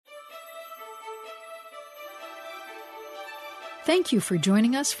Thank you for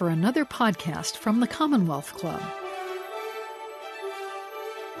joining us for another podcast from the Commonwealth Club.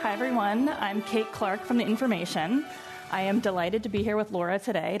 Hi, everyone. I'm Kate Clark from The Information. I am delighted to be here with Laura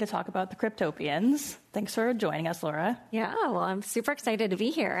today to talk about the Cryptopians. Thanks for joining us, Laura. Yeah, well, I'm super excited to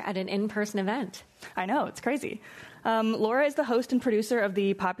be here at an in-person event. I know, it's crazy. Laura is the host and producer of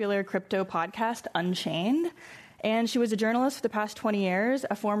the popular crypto podcast Unchained, and she was a journalist for the past 20 years,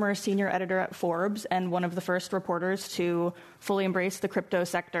 a former senior editor at Forbes, and one of the first reporters to fully embrace the crypto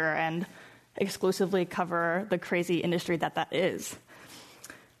sector and exclusively cover the crazy industry that is.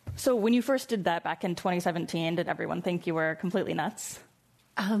 So when you first did that back in 2017, did everyone think you were completely nuts?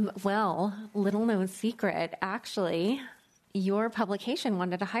 Well, little known secret, actually, your publication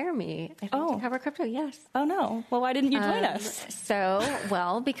wanted to hire me to cover crypto, yes. Oh, no. Well, why didn't you join us?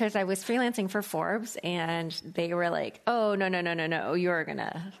 Because I was freelancing for Forbes, and they were like, oh, no, you're going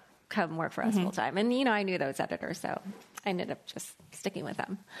to come work for us full time. And, I knew those editors, so I ended up just sticking with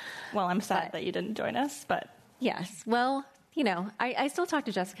them. Well, I'm sad that you didn't join us, but... Yes, well... I still talk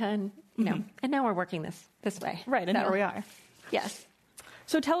to Jessica, and and now we're working this way. Right, and here we are. Yes.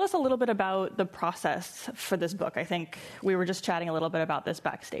 So tell us a little bit about the process for this book. I think we were just chatting a little bit about this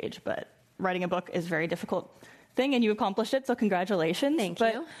backstage, but writing a book is a very difficult thing, and you accomplished it, so congratulations. Thank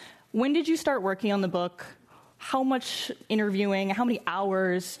you. When did you start working on the book? How much interviewing, how many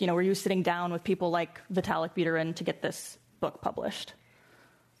hours, were you sitting down with people like Vitalik Buterin to get this book published?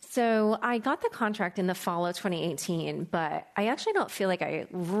 So I got the contract in the fall of 2018, but I actually don't feel like I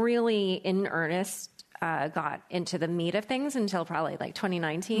really, in earnest, got into the meat of things until probably like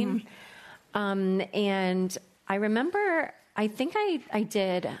 2019. And I remember, I think I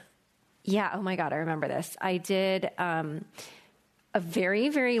did, oh my God, I remember this. I did a very,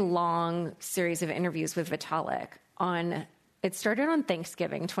 very long series of interviews with Vitalik It started on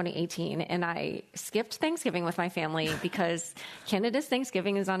Thanksgiving 2018, and I skipped Thanksgiving with my family because Canada's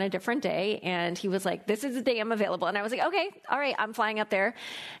Thanksgiving is on a different day, and he was like, this is the day I'm available. And I was like, okay, all right, I'm flying up there.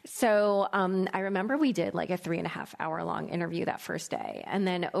 So I remember we did like a 3.5 hour long interview that first day. And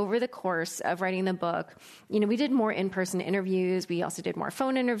then over the course of writing the book, we did more in-person interviews. We also did more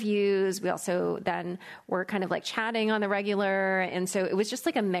phone interviews. We also then were kind of like chatting on the regular. And so it was just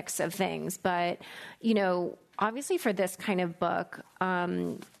like a mix of things. But, obviously, for this kind of book,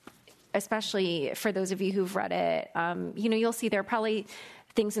 especially for those of you who've read it, you'll see there are probably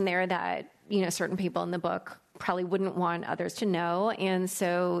things in there that, certain people in the book probably wouldn't want others to know. And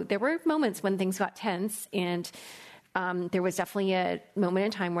so there were moments when things got tense, and there was definitely a moment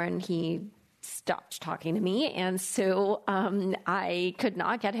in time when he stopped talking to me. And so I could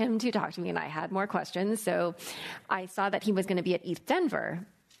not get him to talk to me, and I had more questions. So I saw that he was going to be at ETH Denver.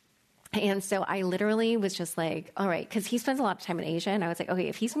 And so I literally was just like, all right, because he spends a lot of time in Asia. And I was like, okay,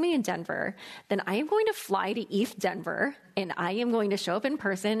 if he's going to be in Denver, then I am going to fly to ETH Denver, and I am going to show up in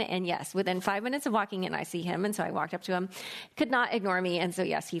person. And yes, within 5 minutes of walking in, I see him. And so I walked up to him, could not ignore me. And so,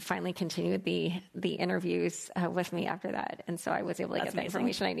 yes, he finally continued the interviews with me after that. And so I was able to get the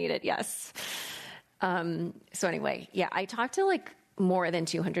information I needed. Yes. So anyway, I talked to like more than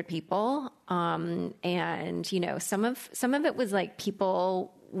 200 people. And, some of it was like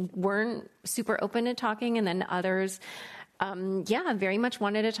people weren't super open to talking, and then others, very much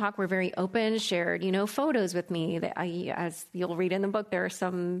wanted to talk, were very open, shared, photos with me that as you'll read in the book, there are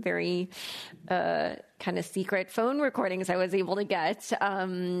some very kind of secret phone recordings I was able to get,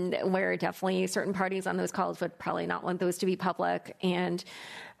 where definitely certain parties on those calls would probably not want those to be public. And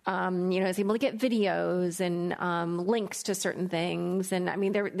I was able to get videos and links to certain things. And I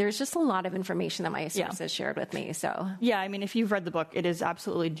mean, there's just a lot of information that my sources shared with me. So if you've read the book, it is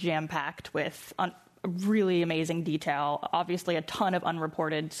absolutely jam-packed with really amazing detail, obviously a ton of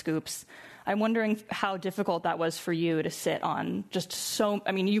unreported scoops. I'm wondering how difficult that was for you to sit on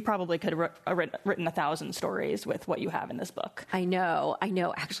you probably could have written 1,000 stories with what you have in this book. I know.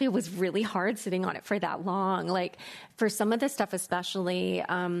 Actually, it was really hard sitting on it for that long. Like for some of this stuff, especially,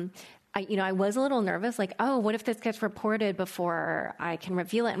 I was a little nervous, like, oh, what if this gets reported before I can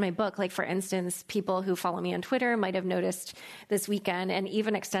reveal it in my book? Like, for instance, people who follow me on Twitter might have noticed this weekend, and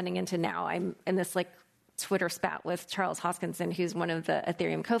even extending into now, I'm in this like Twitter spat with Charles Hoskinson, who's one of the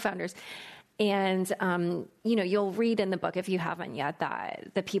Ethereum co-founders. And, you'll read in the book, if you haven't yet, that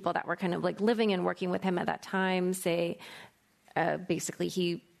the people that were kind of like living and working with him at that time say,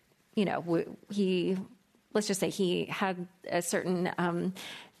 basically let's just say he had a certain,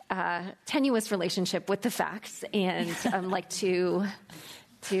 tenuous relationship with the facts, and nice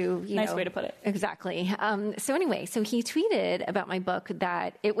way to put it. Exactly. So he tweeted about my book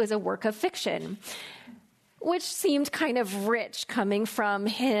that it was a work of fiction. which seemed kind of rich coming from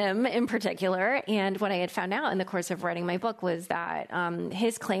him in particular. And what I had found out in the course of writing my book was that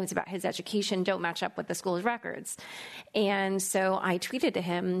his claims about his education don't match up with the school's records. And so I tweeted to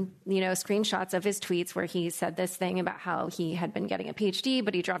him, screenshots of his tweets where he said this thing about how he had been getting a PhD,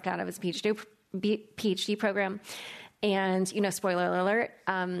 but he dropped out of his PhD program. And, spoiler alert,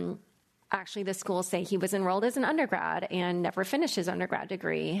 actually the schools say he was enrolled as an undergrad and never finished his undergrad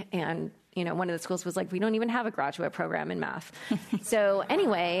degree. And, one of the schools was like, we don't even have a graduate program in math. So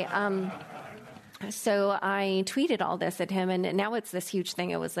anyway, so I tweeted all this at him, and now it's this huge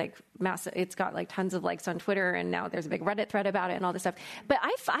thing. It was like massive. It's got like tons of likes on Twitter, and now there's a big Reddit thread about it and all this stuff. But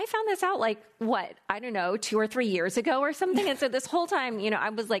I found this out like, 2 or 3 years ago or something. And so this whole time, I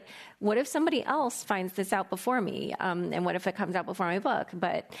was like, what if somebody else finds this out before me? And what if it comes out before my book?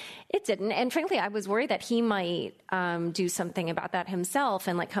 But it didn't. And frankly, I was worried that he might do something about that himself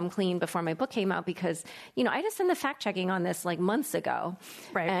and like come clean before my book came out because, I just did the fact checking on this like months ago.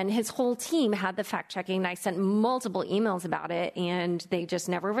 Right. And his whole team had the fact checking. I sent multiple emails about it and they just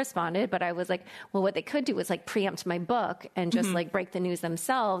never responded. But I was like, well, what they could do is like preempt my book and just like break the news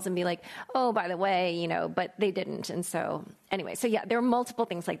themselves and be like, oh, by the way, but they didn't. And so anyway, so yeah, there are multiple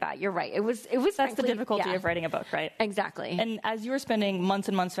things like that. You're right. It was That's frankly, the difficulty of writing a book, right? Exactly. And as you were spending months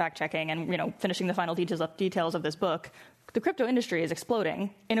and months fact checking and, finishing the final details of this book, the crypto industry is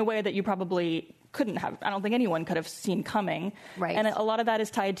exploding in a way that you probably couldn't have. I don't think anyone could have seen coming. Right. And a lot of that is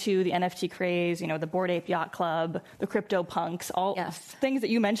tied to the NFT craze, the Bored Ape Yacht Club, the crypto punks, all things that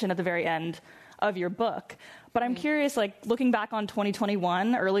you mentioned at the very end of your book. But I'm curious, like looking back on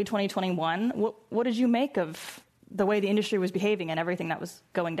 2021, early 2021, what did you make of the way the industry was behaving and everything that was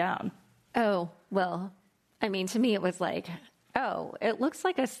going down? Oh, well, I mean, to me, it was like, oh, it looks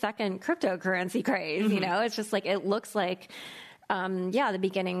like a second cryptocurrency craze. It's just like, it looks like, the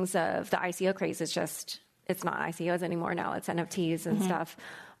beginnings of the ICO craze is just, it's not ICOs anymore now, it's NFTs and stuff.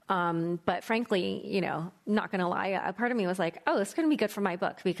 But frankly, not going to lie, a part of me was like, oh, it's going to be good for my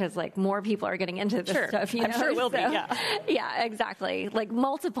book because like more people are getting into this stuff. I'm sure it will be. Yeah. Yeah, exactly. Like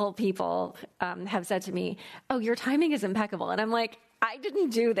multiple people have said to me, oh, your timing is impeccable. And I'm like, I didn't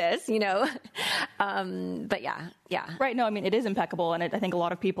do this, but yeah. Right. No, I mean, it is impeccable. And I think a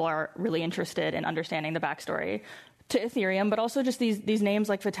lot of people are really interested in understanding the backstory to Ethereum, but also just these names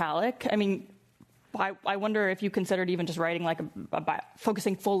like Vitalik. I mean, I wonder if you considered even just writing like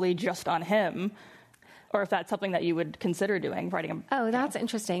focusing fully just on him, or if that's something that you would consider doing, writing. Oh, that's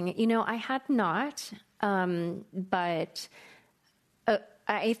interesting. I had not, but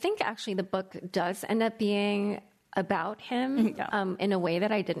I think actually the book does end up being about him in a way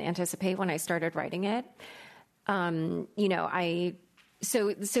that I didn't anticipate when I started writing it. So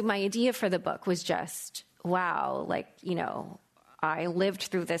my idea for the book was just, wow, like, I lived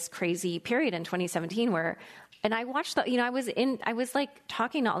through this crazy period in 2017 and I watched I was like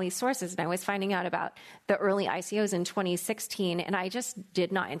talking to all these sources and I was finding out about the early ICOs in 2016 and I just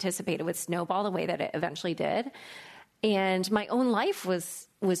did not anticipate it would snowball the way that it eventually did. And my own life was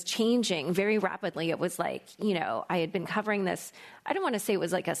changing very rapidly. It was like, I had been covering this. I don't want to say it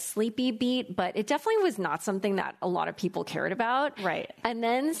was like a sleepy beat, but it definitely was not something that a lot of people cared about. Right. And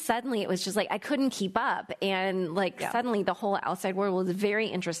then suddenly it was just like, I couldn't keep up. And suddenly the whole outside world was very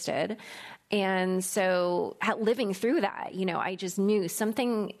interested. And so living through that, I just knew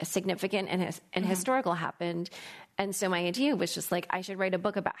something significant and historical happened. And so my idea was just like, I should write a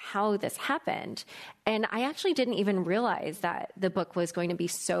book about how this happened. And I actually didn't even realize that the book was going to be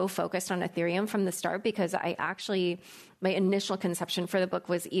so focused on Ethereum from the start, because my initial conception for the book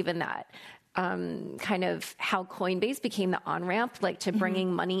was even that kind of how Coinbase became the on-ramp, like to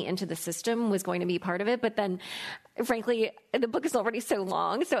bringing money into the system was going to be part of it. But then, frankly, the book is already so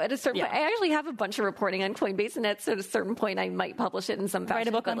long. So at a certain point, I actually have a bunch of reporting on Coinbase, and at a certain point, I might publish it in some fashion. Write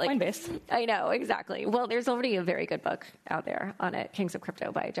a book on Coinbase. I know, exactly. Well, there's already a very good book out there on it, Kings of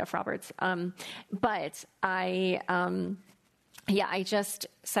Crypto by Jeff Roberts. But I just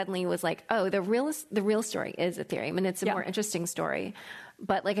suddenly was like, oh, the real story is Ethereum, and it's a more interesting story.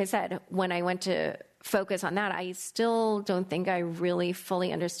 But like I said, when I went to focus on that, I still don't think I really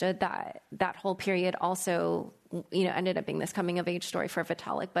fully understood that whole period also, ended up being this coming of age story for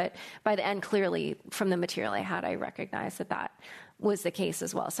Vitalik. But by the end, clearly from the material I had, I recognized that was the case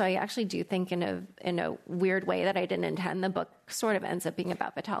as well. So I actually do think in a weird way that I didn't intend, the book sort of ends up being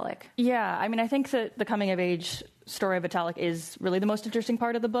about Vitalik. Yeah. I mean, I think that the coming of age story of Vitalik is really the most interesting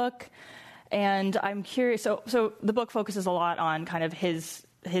part of the book. And I'm curious, so the book focuses a lot on kind of his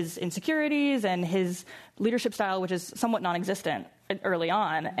insecurities and his leadership style, which is somewhat non-existent early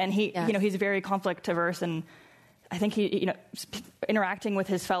on. And he's very conflict averse. And I think he, interacting with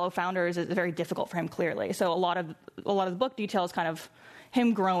his fellow founders is very difficult for him, clearly. So a lot of the book details kind of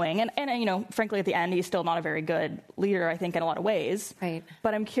him growing. And frankly, at the end, he's still not a very good leader, I think, in a lot of ways. Right.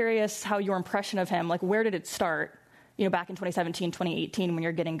 But I'm curious how your impression of him, like, where did it start, back in 2017, 2018, when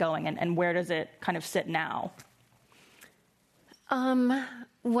you're getting going, and where does it kind of sit now?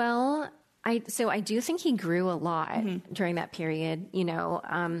 Well, I do think he grew a lot during that period.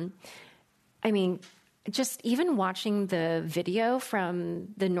 Just even watching the video from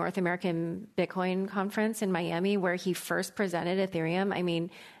the North American Bitcoin conference in Miami where he first presented Ethereum,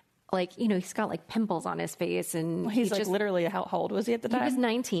 he's got like pimples on his face, and he's like literally how old was he at the time? He was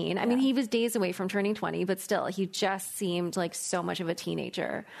 19. I mean, he was days away from turning 20, but still, he just seemed like so much of a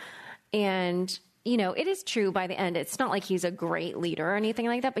teenager. And it is true by the end. It's not like he's a great leader or anything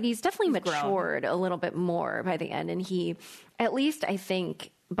like that, but he's definitely matured a little bit more by the end. And he, at least I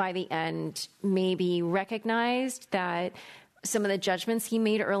think by the end, maybe recognized that some of the judgments he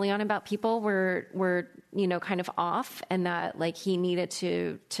made early on about people were kind of off, and that like he needed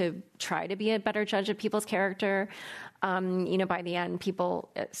to try to be a better judge of people's character. By the end,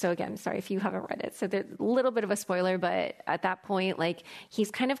 so again, sorry if you haven't read it, so there's a little bit of a spoiler, but at that point, like,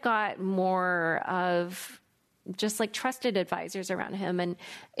 he's kind of got more of just like trusted advisors around him. And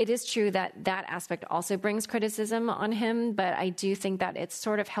it is true that aspect also brings criticism on him, but I do think that it's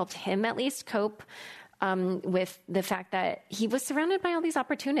sort of helped him at least cope with the fact that he was surrounded by all these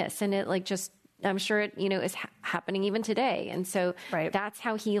opportunists, and it like just, I'm sure it, is happening even today. And so that's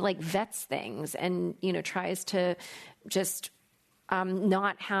how he like vets things and, tries to just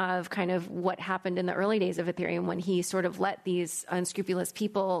not have kind of what happened in the early days of Ethereum when he sort of let these unscrupulous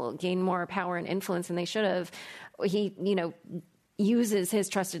people gain more power and influence than they should have. He, uses his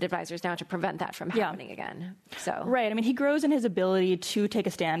trusted advisors now to prevent that from happening again. So right. I mean, he grows in his ability to take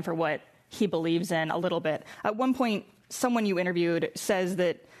a stand for what he believes in a little bit. At one point, someone you interviewed says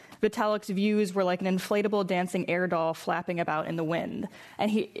that Vitalik's views were like an inflatable dancing air doll flapping about in the wind. And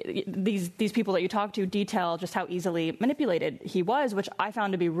these people that you talk to detail just how easily manipulated he was, which I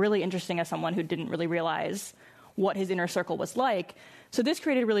found to be really interesting as someone who didn't really realize what his inner circle was like. So this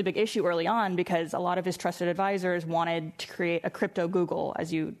created a really big issue early on because a lot of his trusted advisors wanted to create a crypto Google,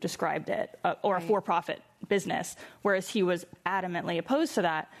 as you described it, or a for-profit business, whereas he was adamantly opposed to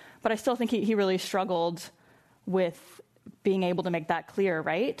that. But I still think he really struggled with being able to make that clear,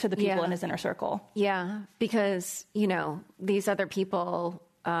 right, to the people in his inner circle. Yeah, because, these other people,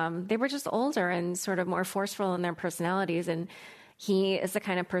 they were just older and sort of more forceful in their personalities. And he is the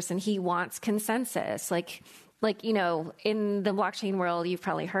kind of person, he wants consensus. Like, in the blockchain world, you've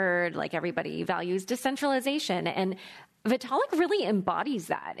probably heard, like, everybody values decentralization. And Vitalik really embodies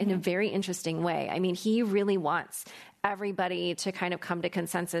that in a very interesting way. I mean, he really wants everybody to kind of come to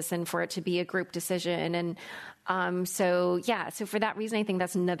consensus and for it to be a group decision. And so for that reason, I think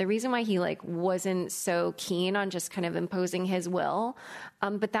that's another reason why he like wasn't so keen on just kind of imposing his will.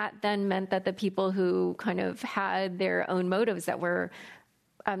 But that then meant that the people who kind of had their own motives that were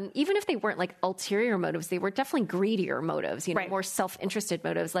even if they weren't like ulterior motives, they were definitely greedier motives, more self-interested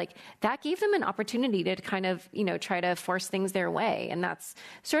motives. Like that gave them an opportunity to kind of, try to force things their way. And that's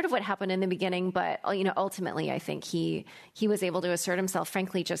sort of what happened in the beginning. But, ultimately, I think he was able to assert himself,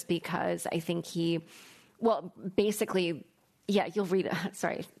 frankly, just because I think basically, you'll read it.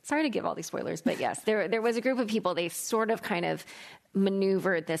 Sorry to give all these spoilers, but yes, there was a group of people, they sort of kind of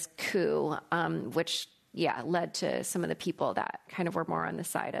maneuvered this coup, which led to some of the people that kind of were more on the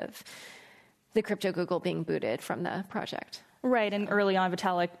side of the crypto Google being booted from the project. Right, and early on,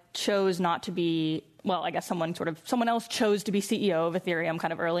 Vitalik chose not to be, well, I guess someone else chose to be CEO of Ethereum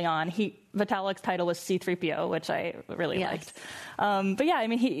kind of early on. Vitalik's title was C-3PO, which I really liked. But yeah, I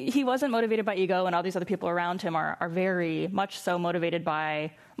mean, he wasn't motivated by ego, and all these other people around him are very much so motivated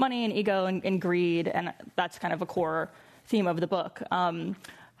by money and ego and greed, and that's kind of a core theme of the book.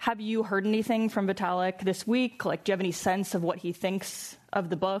 Have you heard anything from Vitalik this week? Like, do you have any sense of what he thinks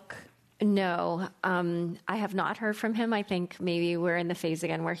of the book? No, I have not heard from him. I think maybe we're in the phase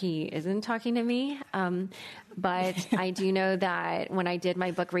again where he isn't talking to me. But I do know that when I did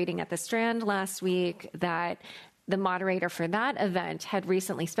my book reading at the Strand last week, that the moderator for that event had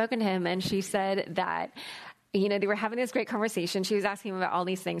recently spoken to him, and she said that they were having this great conversation. She was asking him about all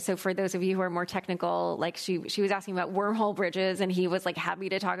these things. So for those of you who are more technical, like she was asking about wormhole bridges, and he was like happy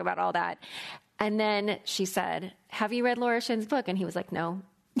to talk about all that. And then she said, "Have you read Laura Shin's book?" And he was like, "No."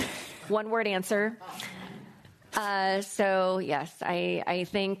 One word answer. So yes, I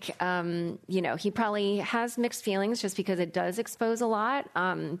think, he probably has mixed feelings just because it does expose a lot.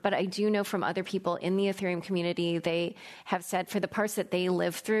 But I do know from other people in the Ethereum community, they have said for the parts that they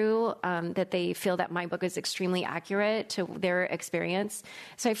live through, that they feel that my book is extremely accurate to their experience.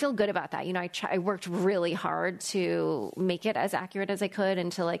 So I feel good about that. I worked really hard to make it as accurate as I could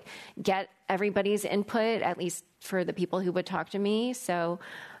and to get everybody's input, at least for the people who would talk to me. So,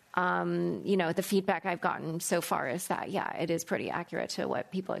 the feedback I've gotten so far is that, it is pretty accurate to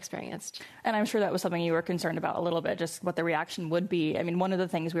what people experienced. And I'm sure that was something you were concerned about a little bit, just what the reaction would be. I mean, one of the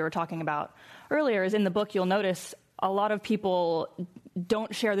things we were talking about earlier is in the book, you'll notice a lot of people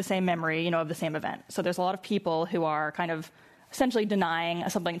don't share the same memory, of the same event. So there's a lot of people who are kind of essentially denying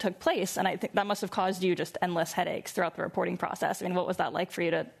something took place. And I think that must have caused you just endless headaches throughout the reporting process. I mean, what was that like for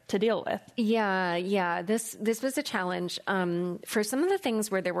you to deal with? Yeah. This was a challenge. For some of the things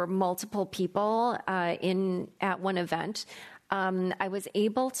where there were multiple people at one event, I was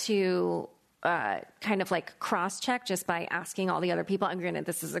able to kind of cross-check just by asking all the other people. I'm granted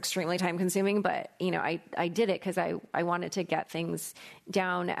this is extremely time-consuming, but I did it because I wanted to get things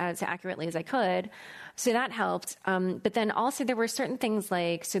down as accurately as I could. So that helped. But then also there were certain things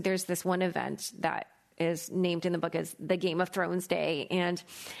so there's this one event that is named in the book as the Game of Thrones Day. And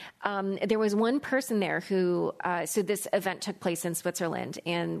there was one person there who, so this event took place in Switzerland,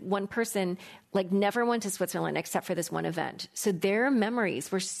 and one person never went to Switzerland except for this one event. So their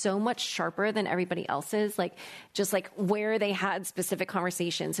memories were so much sharper than everybody else's, just where they had specific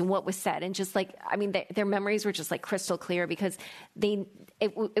conversations and what was said. And just their memories were just crystal clear because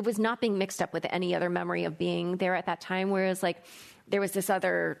it was not being mixed up with any other memory of being there at that time. Whereas there was this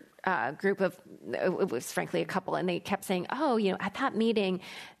other group of, it was frankly a couple, and they kept saying, at that meeting,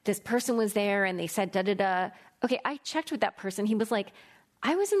 this person was there and they said da-da-da. Okay, I checked with that person. He was like,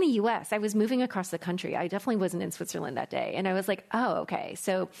 I was in the US. I was moving across the country. I definitely wasn't in Switzerland that day. And I was like, oh, okay.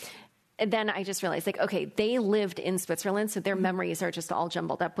 So then I just realized okay, they lived in Switzerland, so their memories are just all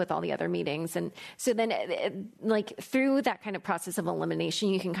jumbled up with all the other meetings. And so then through that kind of process of elimination,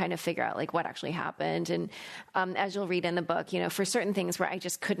 you can kind of figure out what actually happened. And as you'll read in the book, for certain things where I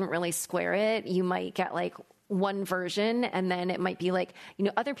just couldn't really square it, you might get one version, and then it might be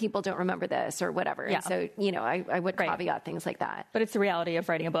other people don't remember this or whatever. Yeah. And so, I would caveat things like that. But it's the reality of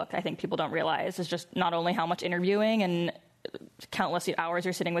writing a book. I think people don't realize is just not only how much interviewing and countless hours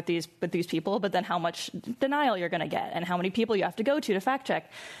you're sitting with these people, but then how much denial you're going to get and how many people you have to go to fact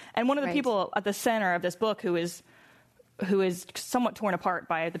check. And one of the people at the center of this book who is somewhat torn apart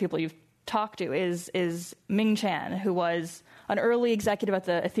by the people you've talked to is Ming Chan, who was an early executive at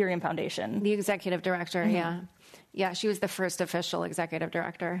the Ethereum Foundation. The executive director, mm-hmm. Yeah, she was the first official executive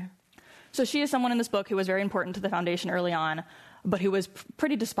director. So she is someone in this book who was very important to the foundation early on, but who was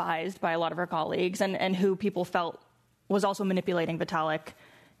pretty despised by a lot of her colleagues and who people felt was also manipulating Vitalik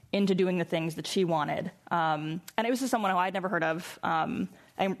into doing the things that she wanted. And it was just someone who I'd never heard of.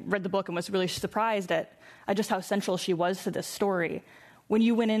 I read the book and was really surprised at just how central she was to this story. When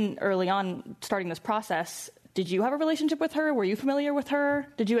you went in early on starting this process, did you have a relationship with her? Were you familiar with her?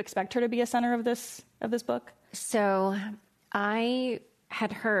 Did you expect her to be a center of this book? So I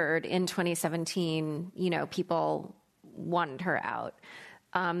had heard in 2017, people wanted her out.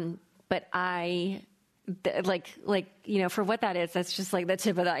 But I... for what that is, that's just the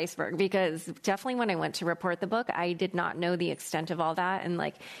tip of the iceberg, because definitely when I went to report the book, I did not know the extent of all that and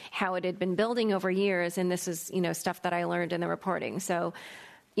how it had been building over years. And this is, stuff that I learned in the reporting. So,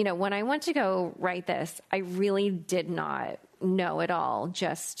 when I went to go write this, I really did not know at all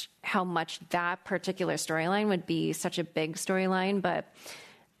just how much that particular storyline would be such a big storyline. But,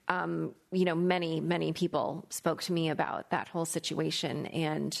 many, many people spoke to me about that whole situation.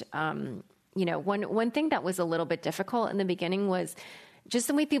 And, one thing that was a little bit difficult in the beginning was just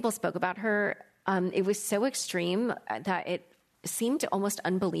the way people spoke about her. It was so extreme that it seemed almost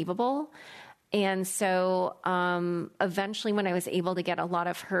unbelievable. And so eventually when I was able to get a lot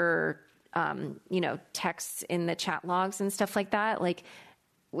of her, texts in the chat logs and stuff like that,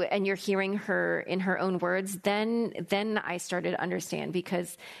 and you're hearing her in her own words, then I started to understand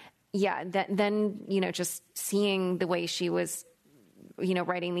because, just seeing the way she was,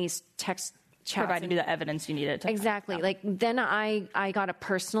 writing these text chats providing you the evidence you needed. Exactly. Then I got a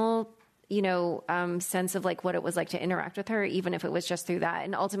personal, sense of what it was like to interact with her, even if it was just through that.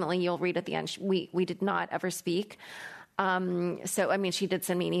 And ultimately you'll read at the end, we did not ever speak. She did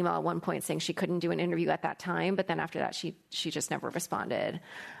send me an email at one point saying she couldn't do an interview at that time, but then after that, she just never responded.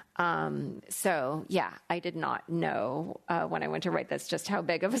 I did not know when I went to write this just how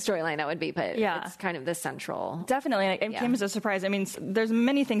big of a storyline that would be, but it's kind of the central. Definitely. It came as a surprise. I mean, there's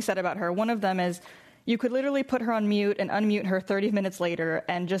many things said about her. One of them is you could literally put her on mute and unmute her 30 minutes later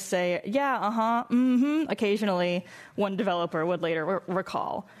and just say, yeah, uh-huh, mm-hmm. Occasionally, one developer would later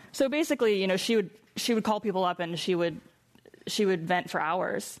recall. So basically, she would call people up and she would vent for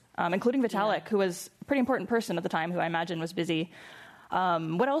hours, including Vitalik, who was a pretty important person at the time, who I imagine was busy.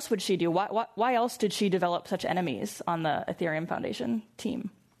 What else would she do? Why else did she develop such enemies on the Ethereum Foundation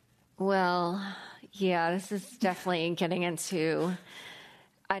team? Well, yeah, this is definitely getting into...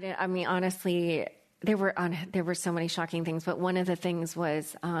 honestly, there were so many shocking things, but one of the things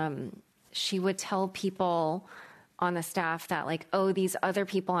was she would tell people on the staff that, like, oh, these other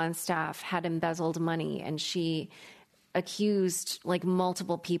people on staff had embezzled money, and she accused, like,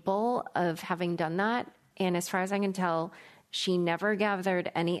 multiple people of having done that. And as far as I can tell, she never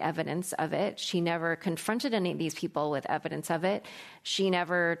gathered any evidence of it. She never confronted any of these people with evidence of it. She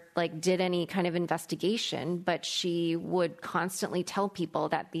never, like, did any kind of investigation, but she would constantly tell people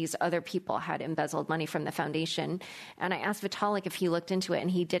that these other people had embezzled money from the foundation. And I asked Vitalik if he looked into it, and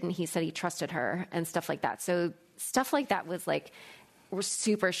he didn't. He said he trusted her and stuff like that. So stuff like that was, like,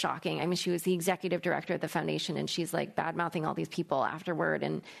 super shocking. I mean, she was the executive director of the foundation, and she's, like, bad-mouthing all these people afterward.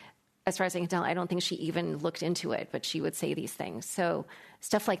 And as far as I can tell, I don't think she even looked into it, but she would say these things. So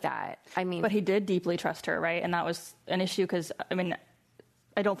stuff like that. I mean, but he did deeply trust her, right? And that was an issue because, I mean,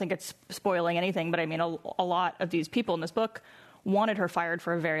 I don't think it's spoiling anything, but I mean, a lot of these people in this book wanted her fired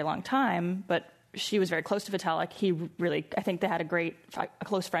for a very long time, but she was very close to Vitalik. I think they had a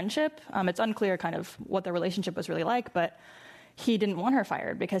close friendship. It's unclear kind of what their relationship was really like, but he didn't want her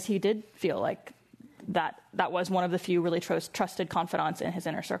fired because he did feel like that was one of the few really trusted confidants in his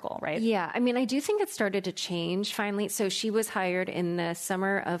inner circle, right? Yeah. I mean, I do think it started to change finally. So she was hired in the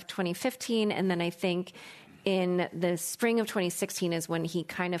summer of 2015. And then I think in the spring of 2016 is when he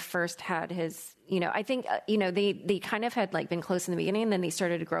kind of first had his, I think, they kind of had, like, been close in the beginning, and then they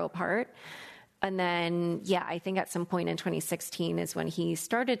started to grow apart. And then, yeah, I think at some point in 2016 is when he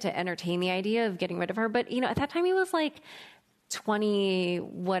started to entertain the idea of getting rid of her. But, at that time he was like 23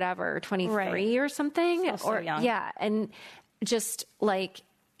 right. Or something. So young. Yeah. And just like,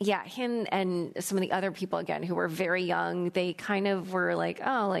 yeah, him and some of the other people, again, who were very young, they kind of were like,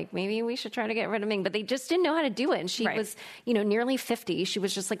 oh, like, maybe we should try to get rid of Ming, but they just didn't know how to do it. And she was, nearly 50. She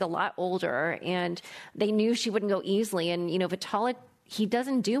was just, like, a lot older, and they knew she wouldn't go easily. And, Vitalik, he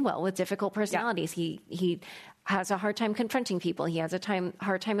doesn't do well with difficult personalities. Yeah. He has a hard time confronting people. He has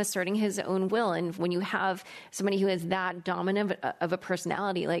hard time asserting his own will. And when you have somebody who is that dominant of a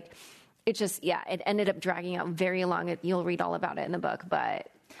personality, like, it just, it ended up dragging out very long. You'll read all about it in the book, but...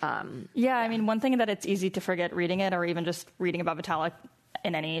 I mean, one thing that it's easy to forget reading it, or even just reading about Vitalik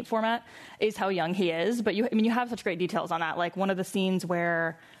in any format, is how young he is. But you have such great details on that. Like, one of the scenes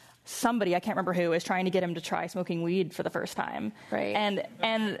where somebody, I can't remember who, is trying to get him to try smoking weed for the first time. Right.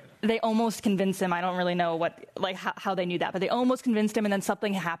 And they almost convinced him. I don't really know how they knew that, but they almost convinced him, and then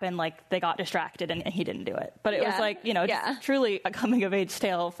something happened, like they got distracted and he didn't do it. But it was like, just truly a coming of age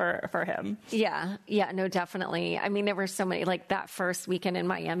tale for him. Yeah. Yeah, no, definitely. I mean, there were so many, like that first weekend in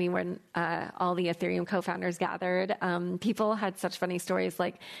Miami when all the Ethereum co-founders gathered, people had such funny stories.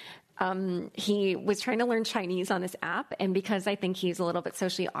 Like, he was trying to learn Chinese on this app, and because I think he's a little bit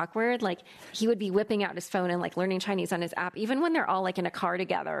socially awkward, like, he would be whipping out his phone and, like, learning Chinese on his app, even when they're all, like, in a car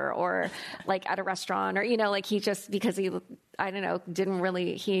together or, like, at a restaurant, or, like, he just, because he, I don't know,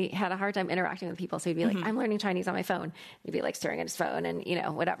 he had a hard time interacting with people, so he'd be like, I'm learning Chinese on my phone. He'd be, like, staring at his phone and,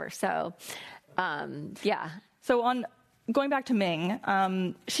 whatever. So, yeah. So going back to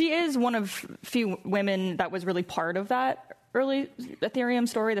Ming, she is one of few women that was really part of that early Ethereum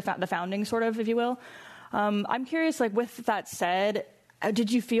story, the founding, sort of, if you will. I'm curious, like, with that said, did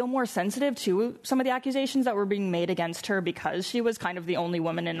you feel more sensitive to some of the accusations that were being made against her because she was kind of the only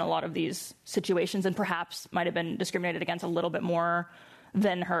woman in a lot of these situations, and perhaps might have been discriminated against a little bit more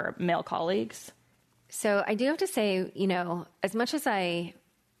than her male colleagues? So I do have to say, as much as I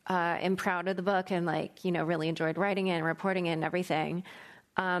am proud of the book and, like, really enjoyed writing it and reporting it and everything,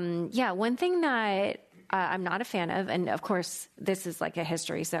 one thing that I'm not a fan of, and of course this is like a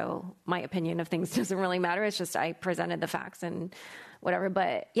history, so my opinion of things doesn't really matter. It's just I presented the facts and whatever.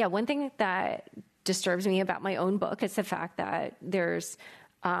 But yeah, one thing that disturbs me about my own book is the fact that there's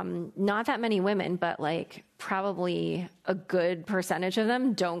not that many women, but, like, probably a good percentage of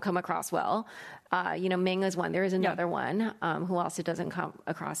them don't come across well. Ming is one. There is another one who also doesn't come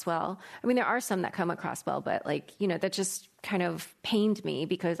across well. I mean, there are some that come across well, but, like, that just kind of pained me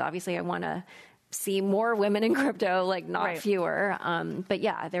because obviously I want to see more women in crypto, like, not fewer. But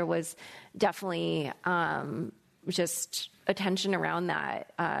yeah, there was definitely just attention around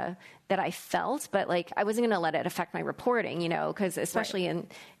that that I felt, but like I wasn't going to let it affect my reporting, because especially in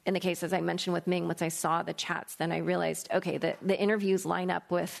the case, as I mentioned with Ming, once I saw the chats, then I realized, okay, the interviews line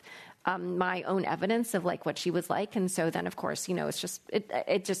up with my own evidence of like what she was like. And so then of course, it's just,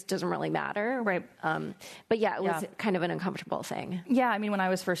 it just doesn't really matter. Right. But yeah, it was kind of an uncomfortable thing. Yeah. I mean, when I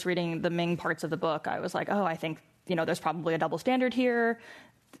was first reading the Ming parts of the book, I was like, oh, I think, there's probably a double standard here.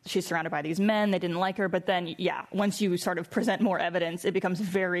 She's surrounded by these men. They didn't like her. But then, once you sort of present more evidence, it becomes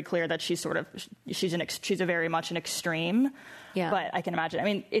very clear that she's a very much an extreme. Yeah. But I can imagine. I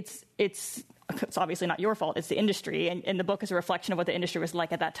mean, it's obviously not your fault. It's the industry. And the book is a reflection of what the industry was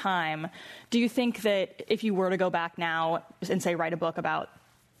like at that time. Do you think that if you were to go back now and, say, write a book about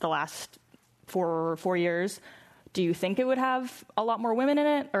the last 4 years, do you think it would have a lot more women in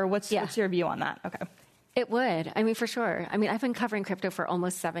it? Or what's your view on that? Okay. It would. I mean, for sure. I mean, I've been covering crypto for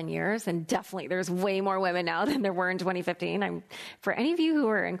almost 7 years, and definitely there's way more women now than there were in 2015. For any of you who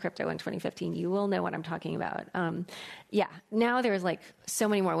were in crypto in 2015, you will know what I'm talking about. Now there's like so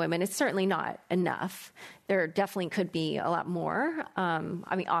many more women. It's certainly not enough. There definitely could be a lot more.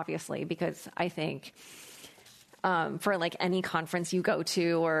 I mean, obviously, because I think for like any conference you go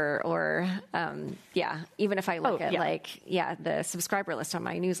to or even if I look at the subscriber list on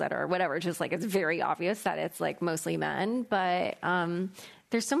my newsletter or whatever, just like it's very obvious that it's like mostly men, but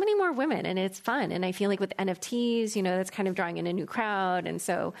there's so many more women and it's fun. And I feel like with NFTs, that's kind of drawing in a new crowd. And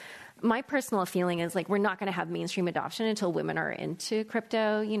so my personal feeling is like, we're not going to have mainstream adoption until women are into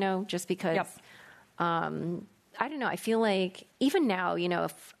crypto, just because, I don't know. I feel like even now,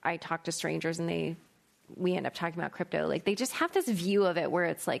 if I talk to strangers and we end up talking about crypto, like they just have this view of it where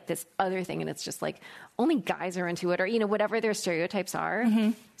it's like this other thing and it's just like only guys are into it or, whatever their stereotypes are.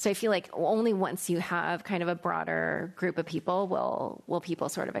 Mm-hmm. So I feel like only once you have kind of a broader group of people will people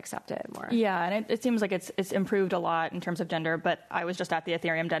sort of accept it more. Yeah. And it seems like it's improved a lot in terms of gender, but I was just at the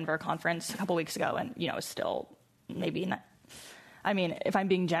Ethereum Denver conference a couple weeks ago and, it's still maybe not, I mean, if I'm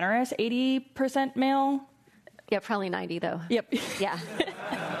being generous, 80% male. Yeah, probably 90 though. Yep. Yeah.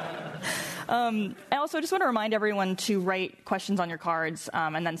 I also just want to remind everyone to write questions on your cards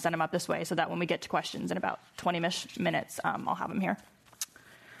and then send them up this way so that when we get to questions in about 20-ish minutes, I'll have them here.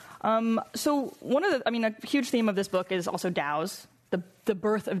 So a huge theme of this book is also DAOs, the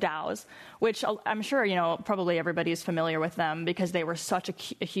birth of DAOs, which I'm sure, probably everybody is familiar with them because they were such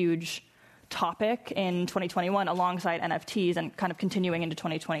a huge topic in 2021 alongside NFTs and kind of continuing into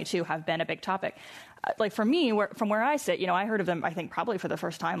 2022 have been a big topic. Like for me, from where I sit, I heard of them, I think probably for the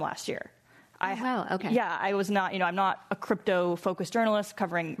first time last year. Wow, okay. Yeah, I was not, I'm not a crypto-focused journalist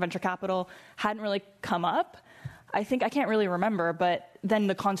covering venture capital. Hadn't really come up. I can't really remember, but then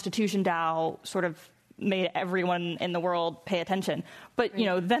the Constitution DAO sort of made everyone in the world pay attention. But,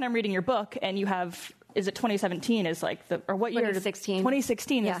 then I'm reading your book and you have, is it 2017 is like or what year? 2016.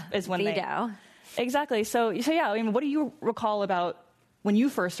 2016 is when the DAO. Exactly. So yeah, I mean, what do you recall about when you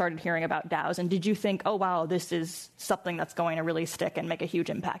first started hearing about DAOs, and did you think, oh, wow, this is something that's going to really stick and make a huge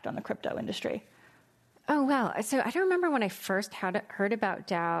impact on the crypto industry? Oh, wow. So I don't remember when I first heard about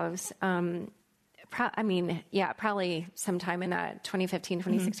DAOs. Probably sometime in that 2015,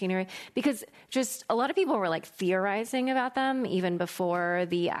 2016 area, because just a lot of people were like theorizing about them even before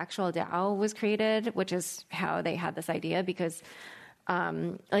the actual DAO was created, which is how they had this idea because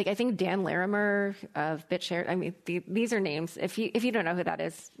I think Dan Larimer of BitShare, I mean, these are names. If you don't know who that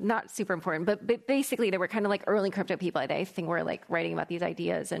is, not super important, but basically they were kind of like early crypto people. I think were like writing about these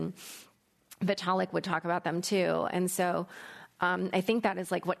ideas and Vitalik would talk about them too. And so, I think that is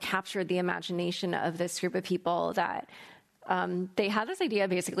like what captured the imagination of this group of people that, they had this idea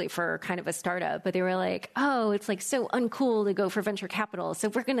basically for kind of a startup, but they were like, oh, it's like so uncool to go for venture capital. So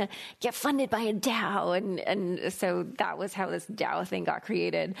we're going to get funded by a DAO. And so that was how this DAO thing got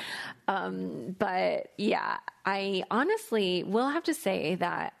created. But yeah, I honestly will have to say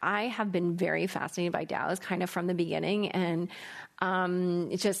that I have been very fascinated by DAOs kind of from the beginning. And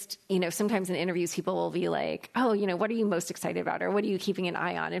it's just, sometimes in interviews, people will be like, oh, what are you most excited about? Or what are you keeping an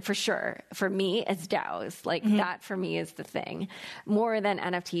eye on? And for sure, for me, it's DAOs. Like that for me is the thing. More than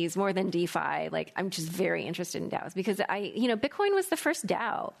NFTs, more than DeFi. Like I'm just very interested in DAOs because Bitcoin was the first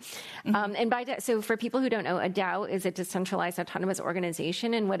DAO. And so for people who don't know, a DAO is a decentralized autonomous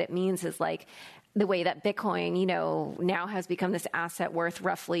organization. And what it means is like the way that Bitcoin, now has become this asset worth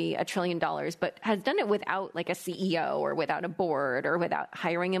roughly $1 trillion, but has done it without like a CEO or without a board or without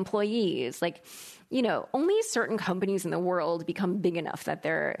hiring employees. Like, only certain companies in the world become big enough that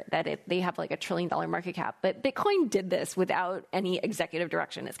they have like $1 trillion market cap. But Bitcoin did this without any executive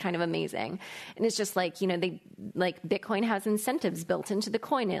direction. It's kind of amazing. And it's just like, Bitcoin has incentives built into the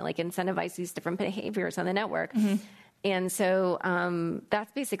coin. It like incentivizes these different behaviors on the network. And so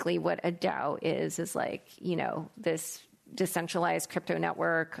that's basically what a DAO is like, this decentralized crypto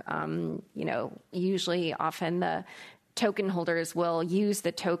network. Usually often the token holders will use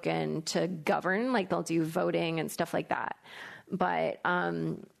the token to govern, like they'll do voting and stuff like that. But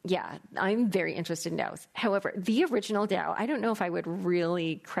I'm very interested in DAOs. However, the original DAO, I don't know if I would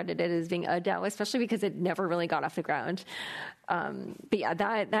really credit it as being a DAO, especially because it never really got off the ground. But yeah,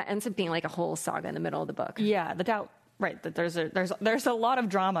 that ends up being like a whole saga in the middle of the book. Yeah, the DAO, right. There's a lot of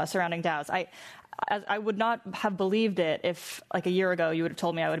drama surrounding DAOs. I would not have believed it if, like, a year ago, you would have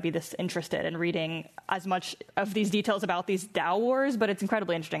told me I would be this interested in reading as much of these details about these DAO wars, but it's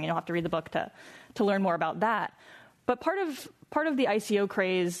incredibly interesting. You'll have to read the book to learn more about that. But part of the ICO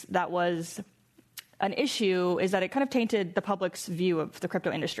craze that was an issue is that it kind of tainted the public's view of the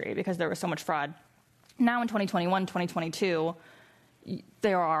crypto industry because there was so much fraud. Now in 2021, 2022,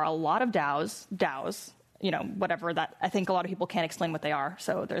 there are a lot of DAOs, whatever that, I think a lot of people can't explain what they are.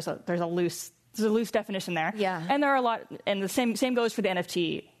 So there's a loose definition there. Yeah. And there are a lot, and the same goes for the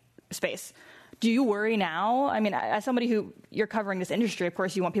NFT space. Do you worry now? I mean, as somebody who, you're covering this industry, of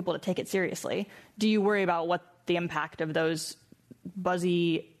course you want people to take it seriously. Do you worry about what the impact of those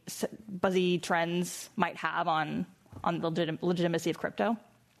buzzy trends might have on the legitimacy of crypto?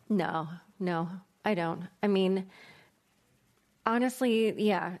 No, I don't. I mean, honestly,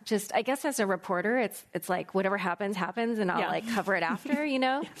 yeah, just, I guess as a reporter, it's like whatever happens, and I'll like cover it after,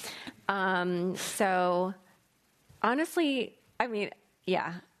 So honestly, I mean,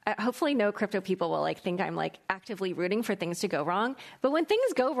 yeah, hopefully no crypto people will like think I'm like actively rooting for things to go wrong. But when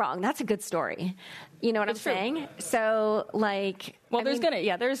things go wrong, that's a good story. You know what I'm saying? So like, well, there's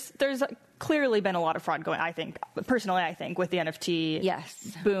clearly been a lot of fraud going, I think, personally, with the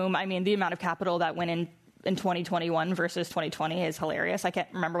NFT boom. I mean, the amount of capital that went in 2021 versus 2020 is hilarious. I can't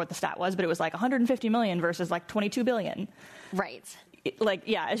remember what the stat was, but it was like 150 million versus like 22 billion. Right.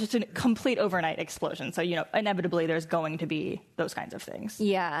 It's just a complete overnight explosion. So, inevitably there's going to be those kinds of things.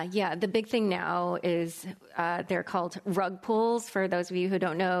 Yeah. The big thing now is they're called rug pulls. For those of you who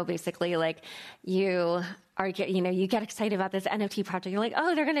don't know, basically like you get excited about this NFT project. You're like,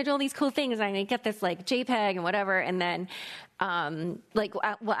 oh, they're going to do all these cool things. And I'm going to get this like JPEG and whatever. And then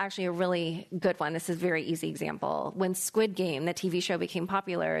actually a really good one. This is a very easy example. When Squid Game, the TV show, became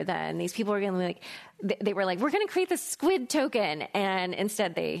popular, then these people were going to be like, they were like, we're going to create the Squid token. And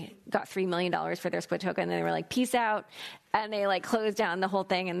instead they got $3 million for their Squid token. And they were like, peace out. And they like closed down the whole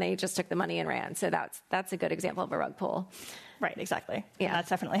thing and they just took the money and ran. So that's a good example of a rug pull. Right, exactly. Yeah. That's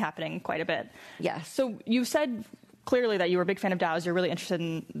definitely happening quite a bit. Yes. So you said clearly that you were a big fan of DAOs. You're really interested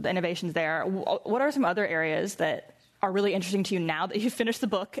in the innovations there. What are some other areas that are really interesting to you now that you've finished the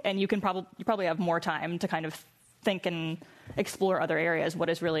book and you probably have more time to kind of think and explore other areas? What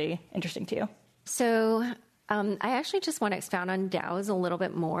is really interesting to you? So I actually just want to expound on DAOs a little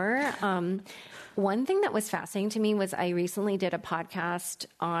bit more. One thing that was fascinating to me was I recently did a podcast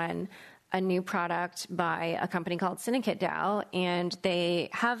on a new product by a company called Syndicate DAO, and they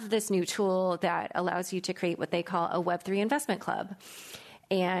have this new tool that allows you to create what they call a Web3 investment club.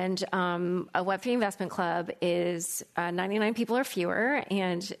 And a Web3 investment club is 99 people or fewer,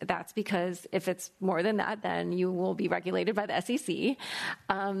 and that's because if it's more than that, then you will be regulated by the SEC.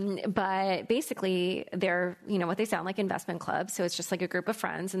 But basically, they're, what they sound like, investment clubs. So it's just like a group of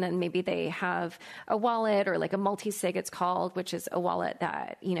friends, and then maybe they have a wallet or like a multi-sig, it's called, which is a wallet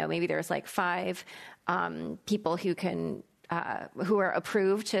that, maybe there's like 5 people who are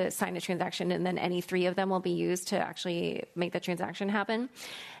approved to sign a transaction, and then any 3 of them will be used to actually make the transaction happen.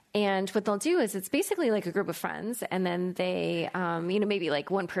 And what they'll do is it's basically like a group of friends, and then they, maybe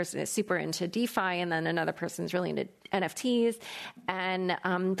like one person is super into DeFi, and then another person's really into NFTs, and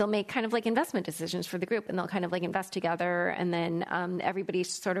they'll make kind of like investment decisions for the group, and they'll kind of like invest together, and then everybody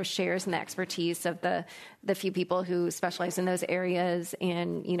sort of shares in the expertise of the few people who specialize in those areas,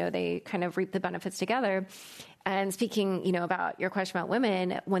 and they kind of reap the benefits together. And speaking, about your question about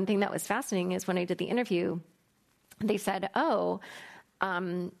women, one thing that was fascinating is when I did the interview, they said, for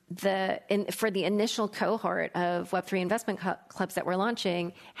the initial cohort of Web3 investment clubs that we're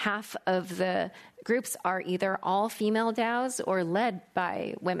launching, half of the groups are either all female DAOs or led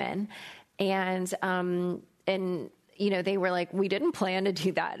by women. And they were like, we didn't plan to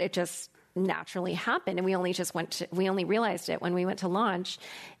do that. It just naturally happened. And we only realized it when we went to launch.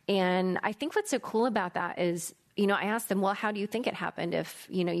 And I think what's so cool about that is, I asked them, well, how do you think it happened if,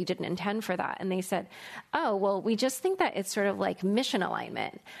 you didn't intend for that? And they said, oh, well, we just think that it's sort of like mission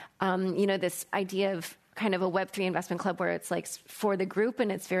alignment. This idea of kind of a Web3 investment club where it's like for the group,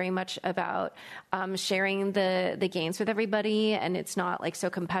 and it's very much about sharing the gains with everybody, and it's not like so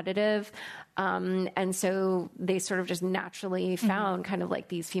competitive. And so they sort of just naturally found kind of like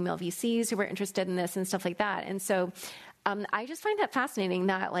these female VCs who were interested in this and stuff like that. And so I just find that fascinating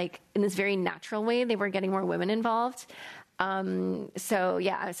that like in this very natural way, they were getting more women involved. So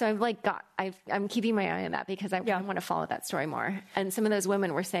I'm keeping my eye on that because I want to follow that story more. And some of those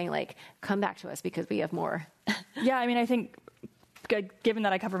women were saying like, come back to us because we have more. Yeah. I mean, I think given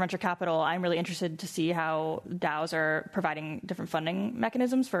that I cover venture capital, I'm really interested to see how DAOs are providing different funding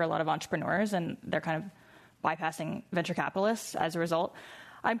mechanisms for a lot of entrepreneurs, and they're kind of bypassing venture capitalists as a result.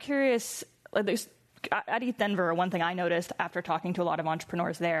 I'm curious, like at ETHDenver, one thing I noticed after talking to a lot of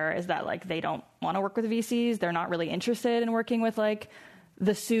entrepreneurs there is that like they don't want to work with VCs. They're not really interested in working with like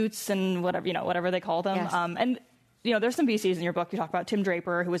the suits and whatever they call them. Yes. And there's some VCs in your book. You talk about Tim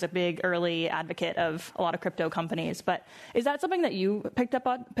Draper, who was a big early advocate of a lot of crypto companies. But is that something that you picked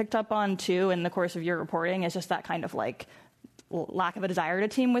up on too in the course of your reporting? Is just that kind of like lack of a desire to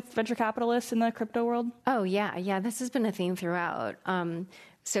team with venture capitalists in the crypto world? Oh yeah. This has been a theme throughout.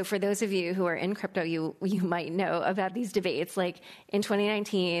 So for those of you who are in crypto, you might know about these debates. Like in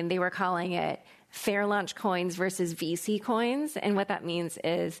 2019, they were calling it fair launch coins versus VC coins. And what that means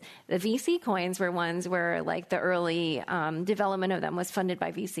is the VC coins were ones where like the early development of them was funded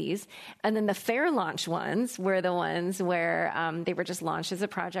by VCs. And then the fair launch ones were the ones where they were just launched as a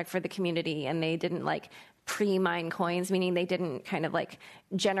project for the community, and they didn't like pre-mine coins, meaning they didn't kind of like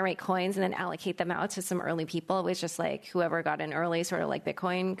generate coins and then allocate them out to some early people. It was just like whoever got in early, sort of like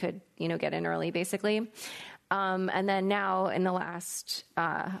Bitcoin could, get in early basically. And then now in the last,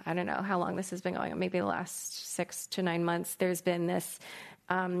 I don't know how long this has been going on, maybe the last 6 to 9 months, there's been this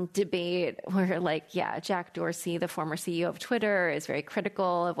debate where Jack Dorsey, the former CEO of Twitter, is very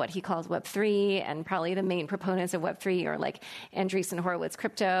critical of what he calls Web3, and probably the main proponents of Web3 are like Andreessen Horowitz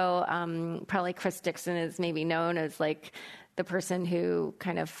Crypto. Probably Chris Dixon is maybe known as like the person who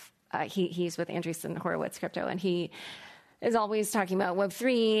kind of, he's with Andreessen Horowitz Crypto, and he is always talking about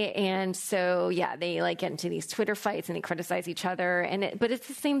Web3. And so, they like get into these Twitter fights and they criticize each other. But it's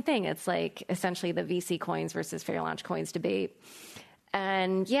the same thing. It's like essentially the VC coins versus fair launch coins debate.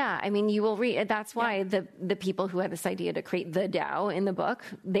 And you will read, that's why the people who had this idea to create the DAO in the book,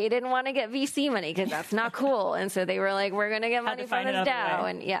 they didn't want to get VC money because that's not cool. And so they were like, we're going to get money from this DAO.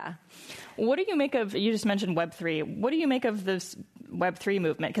 And what do you make of, you just mentioned Web3. What do you make of this Web3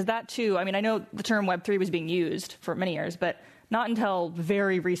 movement? Because that too, I know the term Web3 was being used for many years, but not until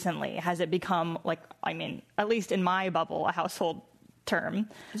very recently has it become at least in my bubble, a household term.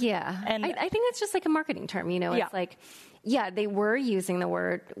 Yeah. And I think it's just like a marketing term, it's like, they were using the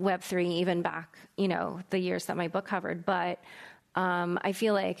word Web3 even back, the years that my book covered. But I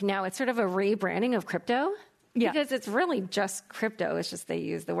feel like now it's sort of a rebranding of crypto. Yeah. Because it's really just crypto. It's just they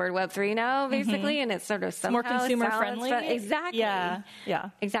use the word Web3 now, basically, and it's sort of somehow more consumer friendly. Exactly. Yeah.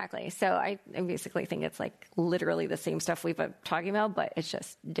 Exactly. So I basically think it's like literally the same stuff we've been talking about, but it's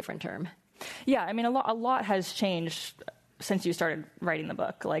just a different term. Yeah. a lot has changed since you started writing the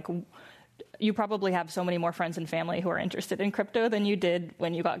book. Like, you probably have so many more friends and family who are interested in crypto than you did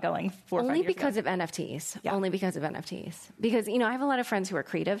when you got going 4 or 5 years ago. Only because of NFTs. Yeah. Only because of NFTs. Because, I have a lot of friends who are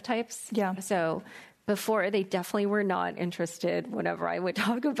creative types. Yeah. So before, they definitely were not interested. Whenever I would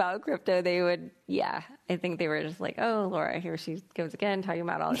talk about crypto, they would, I think they were just like, oh, Laura, here she goes again, talking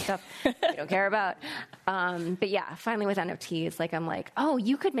about all this stuff we don't care about. But finally with NFTs, I'm like, oh,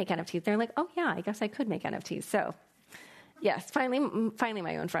 you could make NFTs. They're like, oh, yeah, I guess I could make NFTs. So yes, finally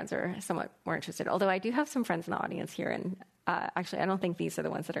my own friends are somewhat more interested. Although I do have some friends in the audience here, and actually, I don't think these are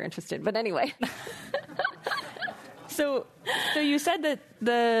the ones that are interested. But anyway. So you said that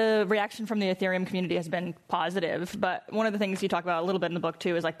the reaction from the Ethereum community has been positive, but one of the things you talk about a little bit in the book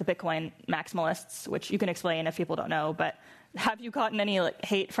too is like the Bitcoin maximalists, which you can explain if people don't know. But have you gotten any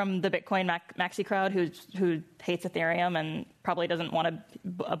hate from the Bitcoin maxi crowd who hates Ethereum and probably doesn't want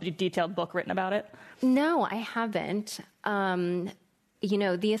a detailed book written about it? No, I haven't. The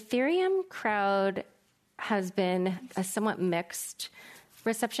Ethereum crowd has been a somewhat mixed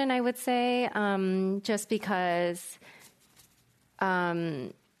reception, I would say, just because,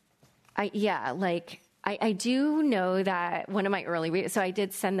 I do know that one of my early so I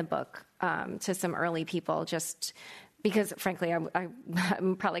did send the book to some early people just because, frankly,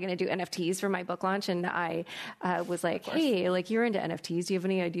 I'm probably going to do NFTs for my book launch, and I was like, hey, you're into NFTs. Do you have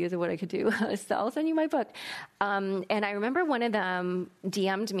any ideas of what I could do? So I'll send you my book. And I remember one of them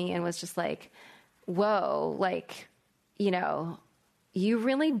DM'd me and was just like, whoa, you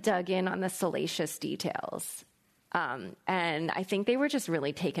really dug in on the salacious details. And I think they were just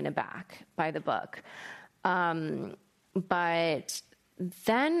really taken aback by the book. But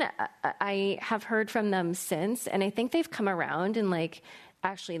then I have heard from them since, and I think they've come around and like,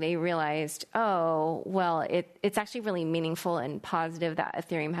 actually they realized, oh, well, it's actually really meaningful and positive that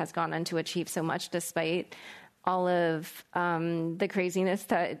Ethereum has gone on to achieve so much despite all of the craziness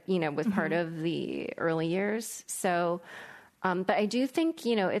that, you know, was part of the early years. So, but I do think,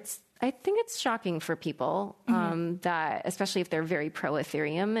 you know, I think it's shocking for people that, especially if they're very pro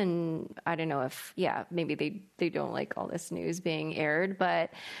Ethereum, and I don't know if, maybe they don't like all this news being aired,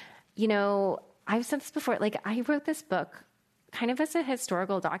 but, you know, I've said this before, like I wrote this book kind of as a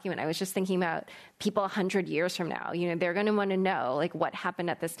historical document. I was just thinking about people 100 years from now, you know, they're going to want to know like what happened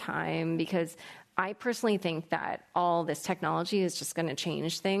at this time, because I personally think that all this technology is just going to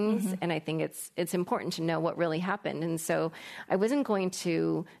change things. And I think it's important to know what really happened. And so I wasn't going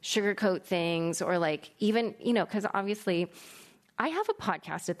to sugarcoat things or like even, you know, because obviously I have a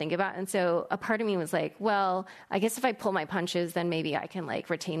podcast to think about. And so a part of me was like, well, I guess if I pull my punches, then maybe I can like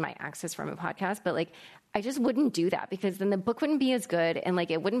retain my access from a podcast. But like, I just wouldn't do that, because then the book wouldn't be as good. And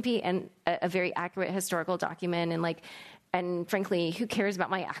like, it wouldn't be a very accurate historical document. And like, and frankly, who cares about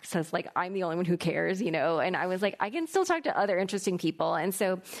my access? Like, I'm the only one who cares, you know? And I was like, I can still talk to other interesting people. And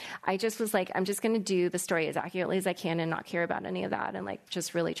so I just was like, I'm just going to do the story as accurately as I can and not care about any of that. And like,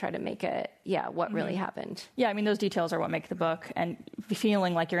 just really try to make it, what really happened. Yeah. I mean, those details are what make the book, and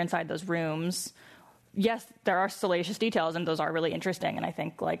feeling like you're inside those rooms. Yes, there are salacious details, and those are really interesting. And I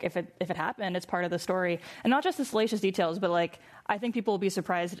think, like, if it happened, it's part of the story. And not just the salacious details, but, like, I think people will be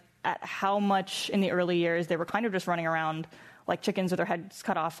surprised at how much in the early years they were kind of just running around like chickens with their heads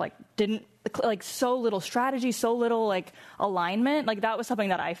cut off, like, so little strategy, so little, like, alignment. Like, that was something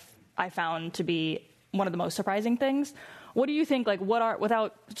that I found to be one of the most surprising things. What do you think, like,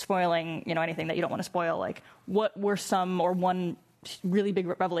 without spoiling, you know, anything that you don't want to spoil, like, what were some, or one really big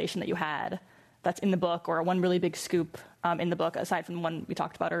revelation that you had that's in the book, or one really big scoop in the book, aside from the one we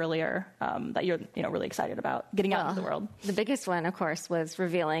talked about earlier, that you're, you know, really excited about getting out into the world? The biggest one, of course, was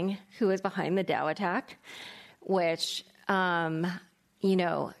revealing who was behind the DAO attack, which, you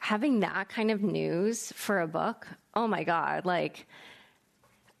know, having that kind of news for a book, oh my God, like,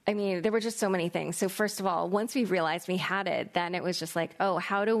 I mean, there were just so many things. So first of all, once we realized we had it, then it was just like, oh,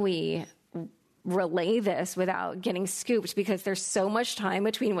 how do we relay this without getting scooped? Because there's so much time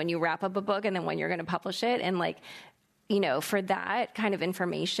between when you wrap up a book and then when you're going to publish it. And like, you know, for that kind of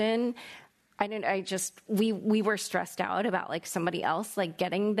information, we were stressed out about like somebody else like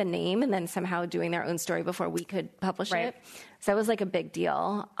getting the name and then somehow doing their own story before we could publish it. So that was like a big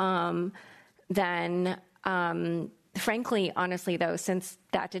deal. Frankly, honestly though, since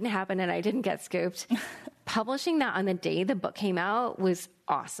that didn't happen and I didn't get scooped, publishing that on the day the book came out was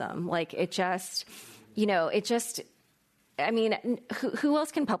awesome. Like it just, you know, I mean, who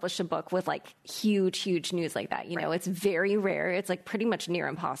else can publish a book with like huge news like that? You know, it's very rare. It's like pretty much near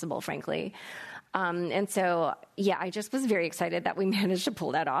impossible, frankly. And so, yeah, I just was very excited that we managed to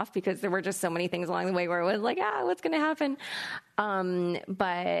pull that off, because there were just so many things along the way where it was like, what's going to happen?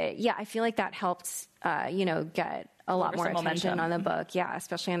 But yeah, I feel like that helped, you know, get a lot more attention on the book. Yeah,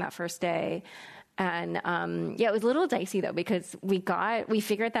 especially on that first day. And, yeah, it was a little dicey though, because we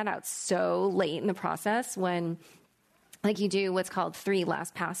figured that out so late in the process, when like you do what's called 3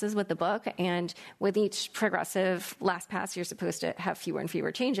 last passes with the book. And with each progressive last pass, you're supposed to have fewer and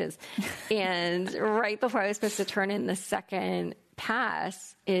fewer changes. And right before I was supposed to turn in the second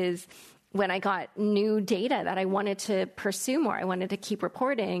pass is when I got new data that I wanted to pursue more. I wanted to keep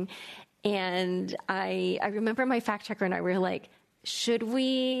reporting. And I remember my fact checker and I were like, should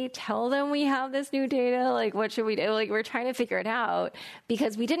we tell them we have this new data? Like, what should we do? Like, we're trying to figure it out,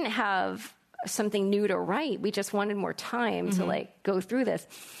 because we didn't have something new to write. We just wanted more time to like go through this.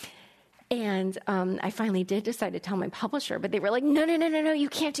 And I finally did decide to tell my publisher, but they were like, no, you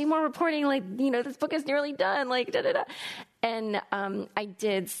can't do more reporting. Like, you know, this book is nearly done. Like, da. And I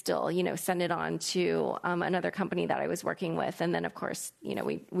did still, you know, send it on to another company that I was working with. And then, of course, you know,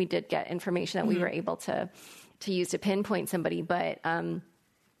 we did get information that we were able to use to pinpoint somebody. But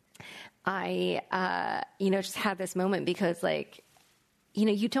I, you know, just had this moment, because like, you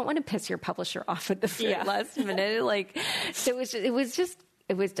know, you don't want to piss your publisher off at the very last minute. Like, so it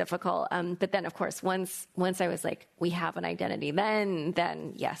was difficult. But then of course, once I was like, we have an identity,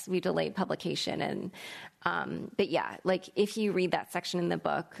 then yes, we delayed publication. And, but yeah, like if you read that section in the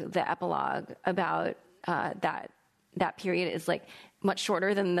book, the epilogue about, that period is like much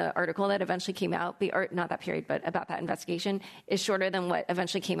shorter than the article that eventually came out. Not that period, but about that investigation is shorter than what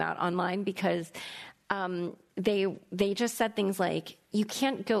eventually came out online, because they just said things like, you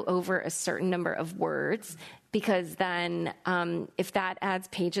can't go over a certain number of words because then if that adds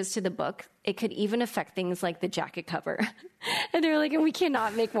pages to the book, it could even affect things like the jacket cover. And they're like, and we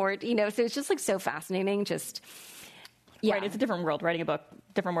cannot make more, so it's just like so fascinating. Just, yeah. Right, it's a different world, writing a book,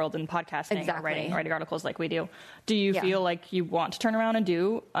 different world than podcasting Exactly. or writing articles like we do. Do you feel like you want to turn around and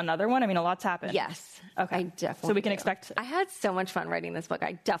do another one? I mean, a lot's happened. Yes. Okay. I definitely So we can do. expect... I had so much fun writing this book.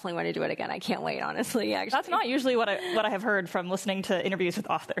 I definitely want to do it again. I can't wait, honestly, actually. That's not usually what I have heard from listening to interviews with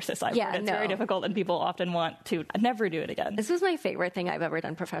authors. It's very difficult and people often want to never do it again. This was my favorite thing I've ever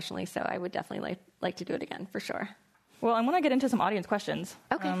done professionally, so I would definitely like to do it again, for sure. Well, I want to get into some audience questions.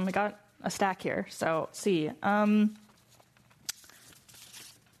 Okay. We got a stack here, so let's see.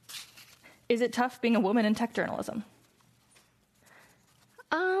 Is it tough being a woman in tech journalism?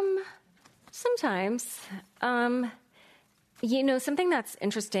 Sometimes. Something that's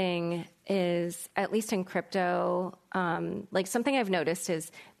interesting is, at least in crypto, something I've noticed is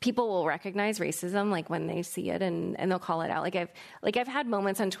people will recognize racism, like when they see it and they'll call it out. I've had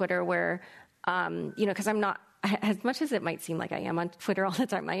moments on Twitter where, because I'm not, as much as it might seem like I am on Twitter all the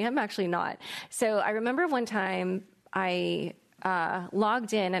time, I am actually not. So I remember one time I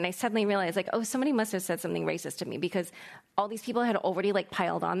logged in and I suddenly realized somebody must have said something racist to me, because all these people had already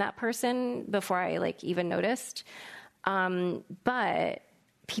piled on that person before I even noticed. But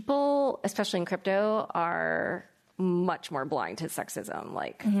people, especially in crypto, are much more blind to sexism,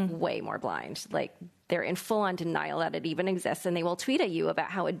 way more blind. They're in full on denial that it even exists, and they will tweet at you about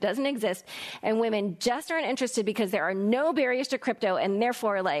how it doesn't exist, and women just aren't interested because there are no barriers to crypto, and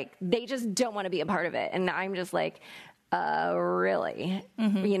therefore they just don't want to be a part of it. And I'm just really?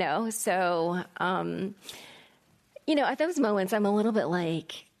 So, at those moments, I'm a little bit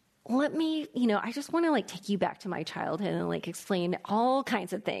let me, I just want to take you back to my childhood and explain all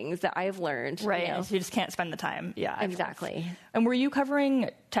kinds of things that I've learned. Right. You just can't spend the time. Yeah. Exactly. And were you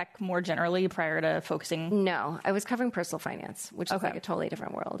covering tech more generally prior to focusing? No, I was covering personal finance, which is a totally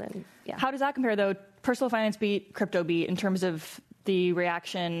different world. And yeah. How does that compare though? Personal finance beat, crypto beat, in terms of the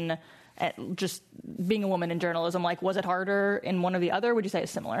reaction at just being a woman in journalism? Was it harder in one or the other? Would you say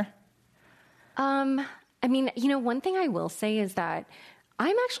it's similar? One thing I will say is that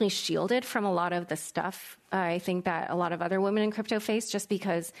I'm actually shielded from a lot of the stuff I think that a lot of other women in crypto face, just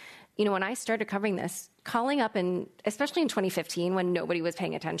because, when I started covering this, calling up, and especially in 2015 when nobody was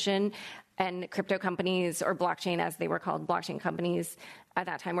paying attention, and crypto companies, or blockchain as they were called, blockchain companies at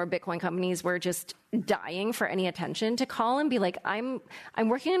that time, or Bitcoin companies, were just dying for any attention, to call and be like, I'm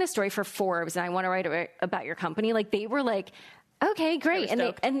working on a story for Forbes and I want to write about your company. They were okay, great.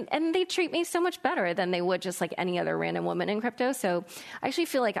 And they treat me so much better than they would just any other random woman in crypto. So I actually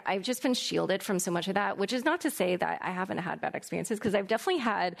feel like I've just been shielded from so much of that, which is not to say that I haven't had bad experiences, because I've definitely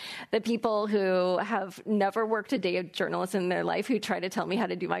had the people who have never worked a day of journalism in their life who try to tell me how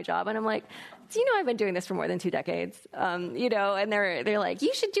to do my job. And I'm like, I've been doing this for more than 2 decades, and they're like,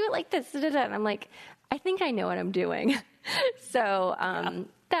 you should do it like this. And I'm like, I think I know what I'm doing. So, I'm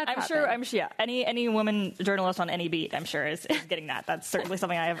sure. Any woman journalist on any beat, I'm sure, is getting that. That's certainly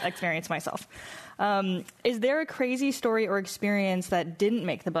something I have experienced myself. Is there a crazy story or experience that didn't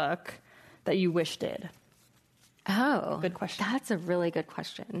make the book that you wish did? Oh, good question. That's a really good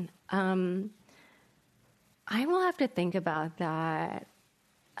question. I will have to think about that.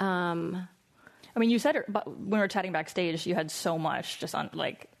 You said when we were chatting backstage, you had so much just on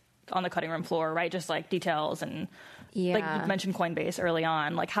the cutting room floor, right? Just details and you mentioned Coinbase early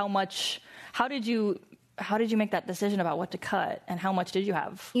on. How did you make that decision about what to cut, and how much did you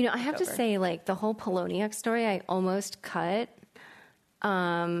have? I have to say, the whole Poloniex story, I almost cut,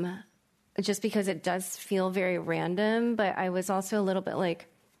 just because it does feel very random. But I was also a little bit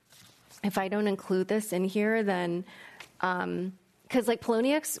if I don't include this in here, then, because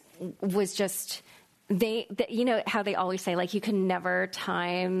Poloniex was just. How they always say, you can never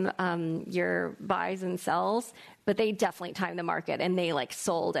time your buys and sells, but they definitely timed the market, and they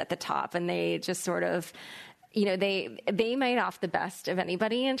sold at the top, and they just sort of, they made off the best of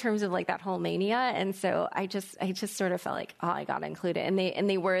anybody in terms of that whole mania. And so I just sort of felt I got to include it. And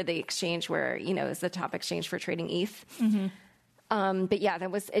they were the exchange where, it was the top exchange for trading ETH. Mm-hmm. But yeah,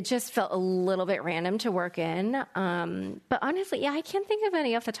 it just felt a little bit random to work in. But honestly, I can't think of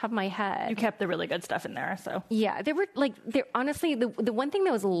any off the top of my head. You kept the really good stuff in there, so. Yeah, there were honestly, the one thing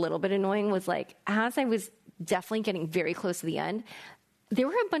that was a little bit annoying was as I was definitely getting very close to the end, there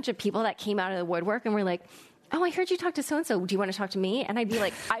were a bunch of people that came out of the woodwork and were like, oh, I heard you talk to so-and-so. Do you want to talk to me? And I'd be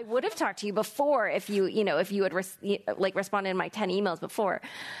like, I would have talked to you before if you had responded in my 10 emails before.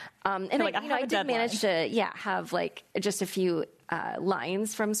 And I did manage to, have like just a few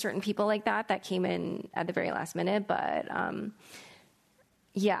lines from certain people like that came in at the very last minute. But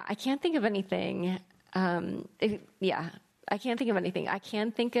I can't think of anything. I can't think of anything. I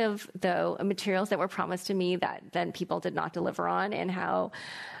can think of, though, materials that were promised to me that then people did not deliver on, and how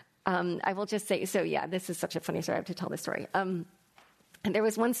I will just say, this is such a funny story. I have to tell this story. And there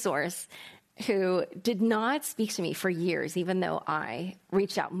was one source who did not speak to me for years, even though I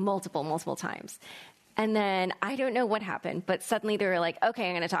reached out multiple times. And then I don't know what happened, but suddenly they were like, okay,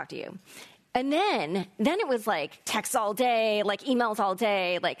 I'm going to talk to you. And then it was like texts all day, like emails all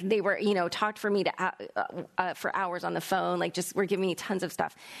day. Like they were, talked for me for hours on the phone, like just were giving me tons of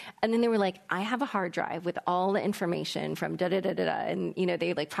stuff. And then they were like, I have a hard drive with all the information from da-da-da-da-da. And,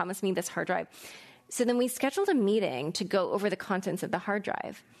 they like promised me this hard drive. So then we scheduled a meeting to go over the contents of the hard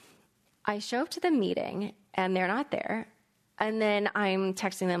drive. I show up to the meeting and they're not there. And then I'm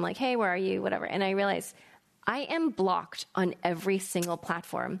texting them like, hey, where are you? Whatever. And I realize I am blocked on every single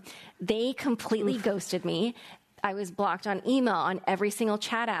platform. They completely ghosted me. I was blocked on email, on every single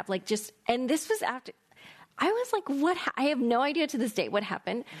chat app. And this was after, I was like, what? I have no idea to this day what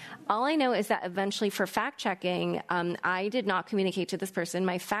happened. All I know is that eventually for fact checking, I did not communicate to this person.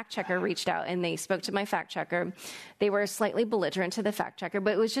 My fact checker reached out and they spoke to my fact checker. They were slightly belligerent to the fact checker,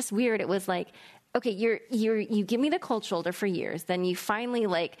 but it was just weird. It was like, okay, you give me the cold shoulder for years. Then you finally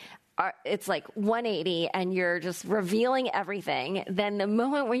it's like 180 and you're just revealing everything. Then the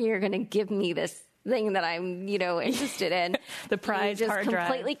moment when you're going to give me this thing that I'm, interested in, the prize just hard drive,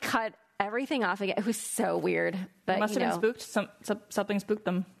 completely cut everything off again. It was so weird. But, it must have been spooked. Something spooked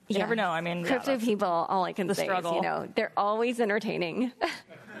them. You never know. I mean, crypto people, all I can say struggle. is, they're always entertaining.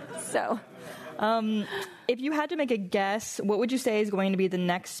 So. If you had to make a guess, what would you say is going to be the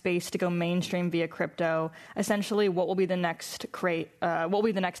next space to go mainstream via crypto? Essentially, what will be the next what will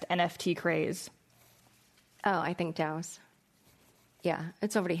be the next NFT craze? Oh, I think DAOs. Yeah,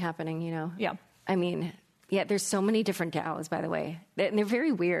 it's already happening, Yeah. I mean, there's so many different DAOs, by the way. And they're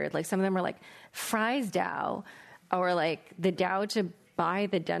very weird. Like some of them are like Fry's DAO, or like the DAO to buy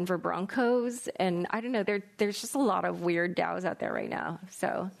the Denver Broncos. And I don't know, there's just a lot of weird DAOs out there right now.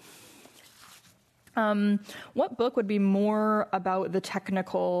 So... what book would be more about the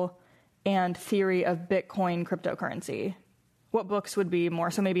technical and theory of Bitcoin cryptocurrency? What books would be more?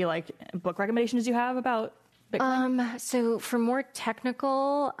 So maybe like book recommendations you have about Bitcoin? So for more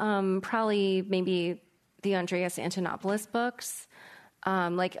technical, probably maybe the Andreas Antonopoulos books.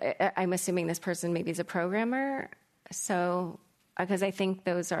 I'm assuming this person maybe is a programmer. So, because I think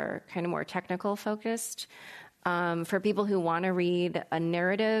those are kind of more technical focused. For people who want to read a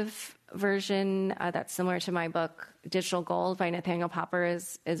narrative version that's similar to my book, Digital Gold by Nathaniel Popper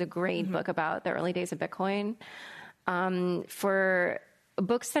is a great book about the early days of Bitcoin. For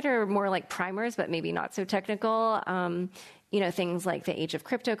books that are more like primers, but maybe not so technical, things like The Age of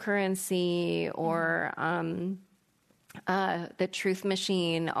Cryptocurrency or The Truth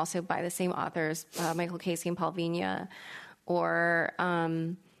Machine, also by the same authors, Michael Casey and Paul Vigna, or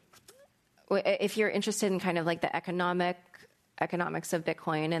if you're interested in kind of like the economics of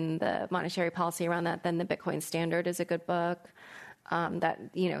Bitcoin and the monetary policy around that, then the Bitcoin Standard is a good book that,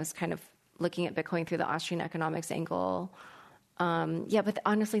 is kind of looking at Bitcoin through the Austrian economics angle. But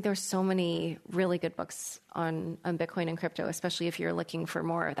honestly, there's so many really good books on Bitcoin and crypto, especially if you're looking for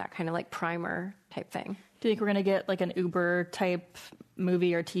more of that kind of like primer type thing. Do you think we're going to get like an Uber type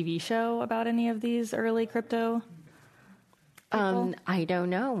movie or TV show about any of these early crypto people? I don't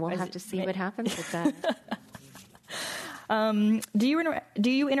know. We'll have to see what happens with that. Do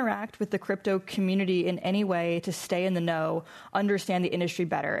you interact with the crypto community in any way to stay in the know, understand the industry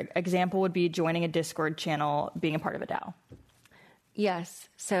better? Example would be joining a Discord channel, being a part of a DAO. Yes.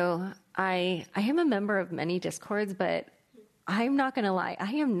 So I am a member of many Discords, but I'm not going to lie.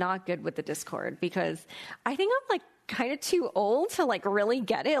 I am not good with the Discord because I think I'm like kind of too old to like really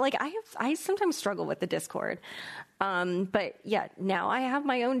get it. Like I sometimes struggle with the Discord. But yeah, now I have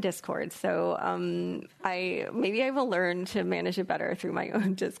my own Discord. So, I will learn to manage it better through my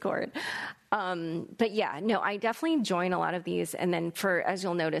own Discord. But yeah, no, I definitely join a lot of these. And then as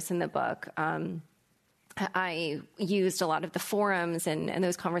you'll notice in the book, I used a lot of the forums and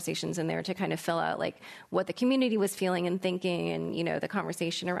those conversations in there to kind of fill out like what the community was feeling and thinking and, the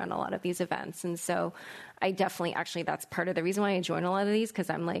conversation around a lot of these events. And so I definitely, actually, that's part of the reason why I join a lot of these, because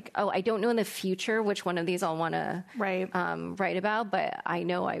I'm like, I don't know in the future which one of these I'll want to write about, but I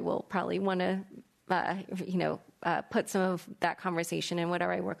know I will probably want to, put some of that conversation in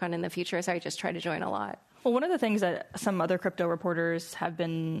whatever I work on in the future. So I just try to join a lot. Well, one of the things that some other crypto reporters have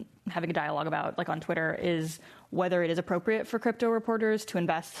been having a dialogue about, like on Twitter, is whether it is appropriate for crypto reporters to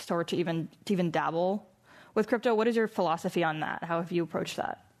invest or to even dabble with crypto. What is your philosophy on that? How have you approached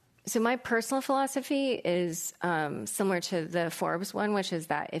that? So my personal philosophy is similar to the Forbes one, which is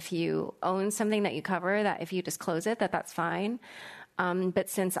that if you own something that you cover, that if you disclose it, that's fine. But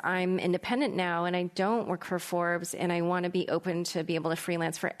since I'm independent now and I don't work for Forbes and I want to be open to be able to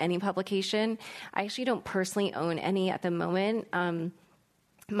freelance for any publication, I actually don't personally own any at the moment.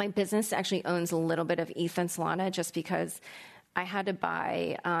 My business actually owns a little bit of ETH and Solana just because I had to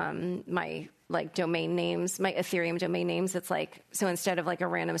buy my domain names, my Ethereum domain names. It's like, so instead of like a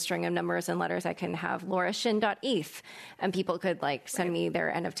random string of numbers and letters, I can have laurashin.eth and people could like send me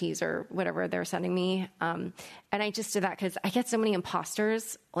their NFTs or whatever they're sending me. And I just did that because I get so many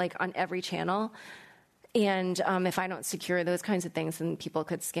imposters like on every channel. And if I don't secure those kinds of things, then people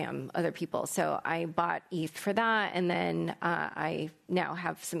could scam other people. So I bought ETH for that. And then I now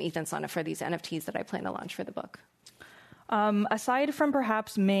have some ETH and Solana for these NFTs that I plan to launch for the book. Aside from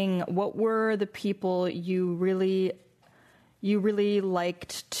perhaps Ming, what were the people you really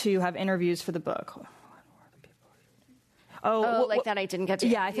liked to have interviews for the book? That I didn't get to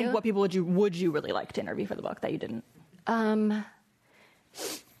interview? I think what people would you really like to interview for the book that you didn't?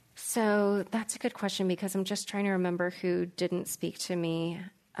 So that's a good question because I'm just trying to remember who didn't speak to me.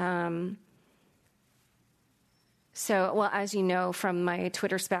 So, as you know from my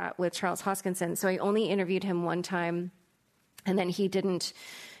Twitter spat with Charles Hoskinson, so I only interviewed him one time. And then he didn't,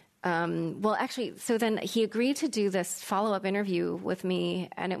 so then he agreed to do this follow-up interview with me,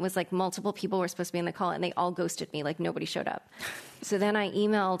 and it was like multiple people were supposed to be in the call, and they all ghosted me, like nobody showed up. So then I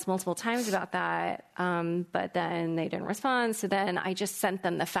emailed multiple times about that, but then they didn't respond. So then I just sent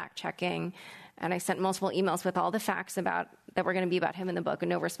them the fact-checking, and I sent multiple emails with all the facts that were going to be about him in the book,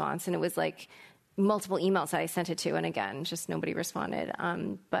 and no response. And it was like multiple emails that I sent it to, and again, just nobody responded.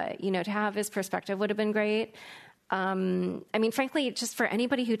 But, to have his perspective would have been great. Frankly, just for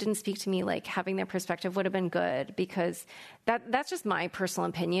anybody who didn't speak to me, like having their perspective would have been good because that's just my personal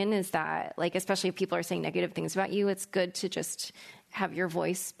opinion is that like, especially if people are saying negative things about you, it's good to just have your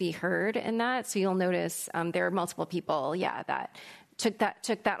voice be heard in that. So you'll notice, there are multiple people, that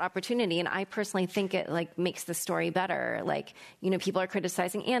took that opportunity. And I personally think it like makes the story better. Like, people are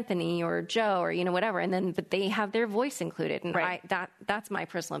criticizing Anthony or Joe or, whatever. But they have their voice included. And right. That's my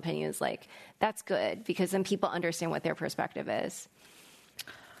personal opinion is like, that's good because then people understand what their perspective is.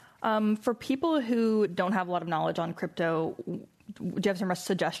 For people who don't have a lot of knowledge on crypto, do you have some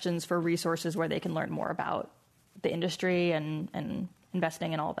suggestions for resources where they can learn more about the industry and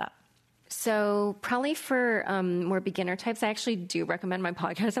investing and all of that? So probably for more beginner types, I actually do recommend my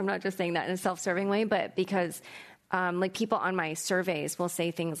podcast. I'm not just saying that in a self-serving way, but because like people on my surveys will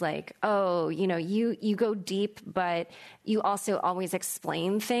say things like, oh, you go deep, but you also always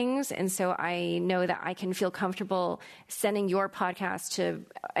explain things. And so I know that I can feel comfortable sending your podcast to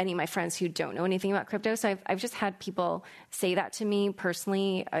any of my friends who don't know anything about crypto. So I've just had people say that to me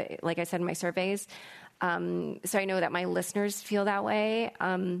personally, like I said in my surveys. So I know that my listeners feel that way.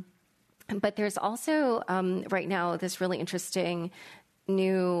 But there's also right now this really interesting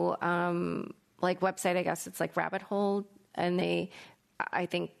new website. I guess it's like Rabbit Hole, and they, I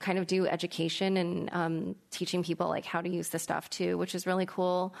think, kind of do education and teaching people like how to use the stuff too, which is really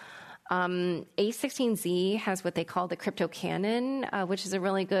cool. A16Z has what they call the Crypto Canon, which is a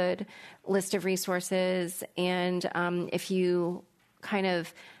really good list of resources. And if you kind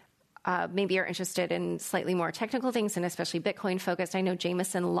of maybe are interested in slightly more technical things and especially Bitcoin focused. I know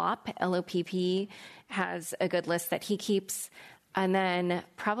Jameson Lopp, Lopp, has a good list that he keeps. And then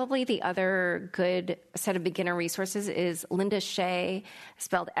probably the other good set of beginner resources is Linda Shea,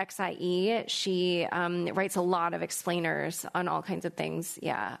 spelled Xie. She writes a lot of explainers on all kinds of things.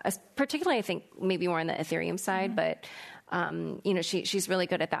 Yeah, particularly I think maybe more on the Ethereum side, but she's really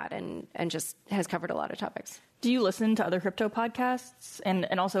good at that and just has covered a lot of topics. Do you listen to other crypto podcasts? And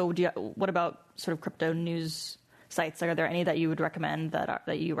also, what about sort of crypto news sites? Are there any that you would recommend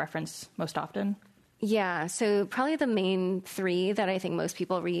that you reference most often? Yeah, so probably the main three that I think most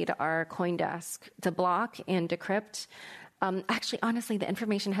people read are CoinDesk, The Block, and Decrypt. Actually, honestly, The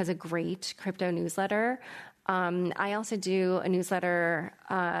Information has a great crypto newsletter. I also do a newsletter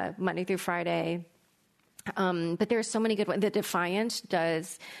Monday through Friday. But there's so many good ones. The Defiant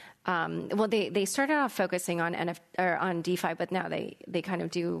does. They started off focusing on on DeFi, but now they kind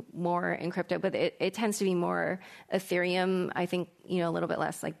of do more in crypto. But it tends to be more Ethereum. I think a little bit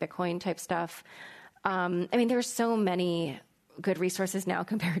less like Bitcoin type stuff. There's so many good resources now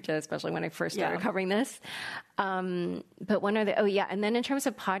compared to especially when I first started covering this. But one other, and then in terms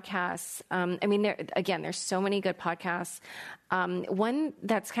of podcasts, I mean, there's so many good podcasts. One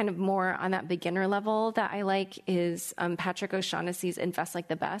that's kind of more on that beginner level that I like is Patrick O'Shaughnessy's Invest Like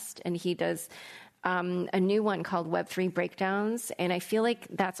the Best, and he does a new one called Web3 Breakdowns, and I feel like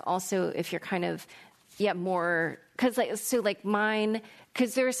that's also if you're kind of more because mine,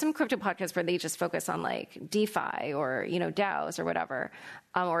 because there are some crypto podcasts where they just focus on like DeFi or DAOs or whatever,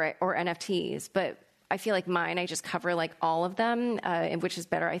 or NFTs, but I feel like mine, I just cover like all of them, which is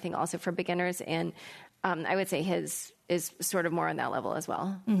better, I think, also for beginners. And I would say his is sort of more on that level as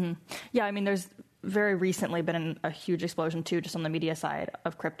well. Mm-hmm. Yeah, I mean, there's very recently been a huge explosion too, just on the media side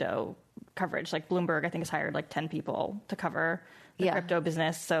of crypto coverage. Like Bloomberg, I think, has hired like 10 people to cover the crypto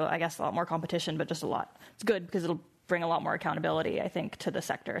business. So I guess a lot more competition, but just a lot. It's good because it'll bring a lot more accountability, I think, to the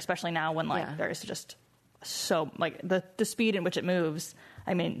sector, especially now when there's just so like the speed in which it moves.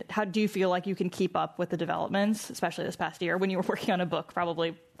 I mean, how do you feel like you can keep up with the developments, especially this past year when you were working on a book?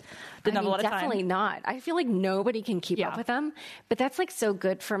 Probably didn't have a lot of time. Definitely not. I feel like nobody can keep up with them, but that's like so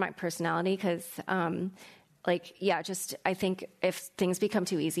good for my personality because, I think if things become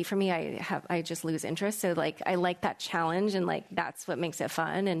too easy for me, I just lose interest. So like, I like that challenge, and like that's what makes it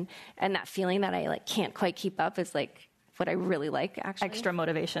fun, and that feeling that I like can't quite keep up is like what I really like. Actually, extra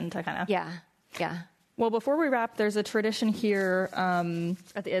motivation to kind of yeah. Well, before we wrap, there's a tradition here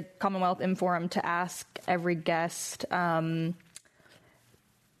at the Commonwealth Inforum to ask every guest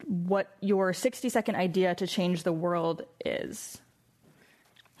what your 60-second idea to change the world is.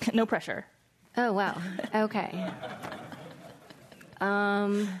 No pressure. Oh, wow. Okay.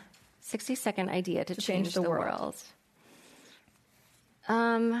 60-second idea to change the world.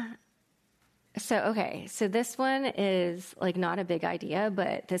 So this one is like not a big idea,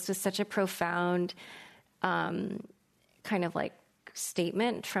 but this was such a profound kind of like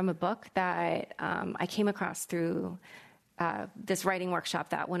statement from a book that I came across through this writing workshop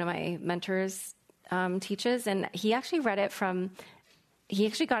that one of my mentors teaches, and he actually got it from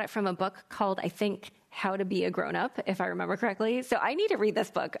a book called, I think, How to Be a Grown-Up, if I remember correctly. So I need to read this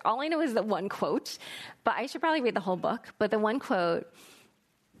book. All I know is the one quote, but I should probably read the whole book. But the one quote,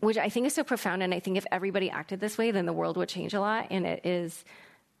 which I think is so profound, and I think if everybody acted this way, then the world would change a lot, and it is,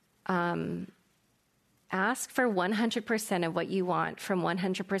 ask for 100% of what you want from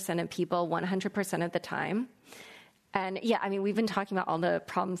 100% of people 100% of the time. And we've been talking about all the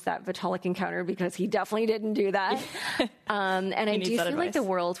problems that Vitalik encountered because he definitely didn't do that. And I do feel like the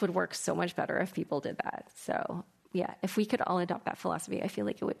world would work so much better if people did that. So if we could all adopt that philosophy, I feel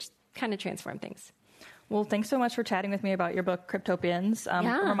like it would kind of transform things. Well, thanks so much for chatting with me about your book, Cryptopians.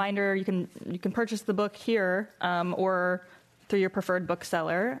 A reminder, you can purchase the book here or through your preferred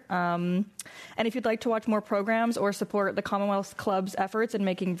bookseller. And if you'd like to watch more programs or support the Commonwealth Club's efforts in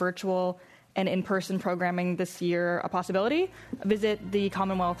making virtual and in-person programming this year a possibility, visit the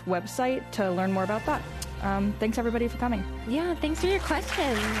Commonwealth website to learn more about that. Thanks, everybody, for coming. Yeah, thanks for your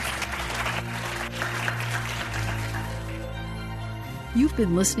questions. You've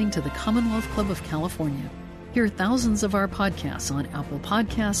been listening to the Commonwealth Club of California. Hear thousands of our podcasts on Apple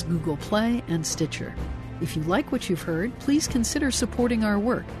Podcasts, Google Play, and Stitcher. If you like what you've heard, please consider supporting our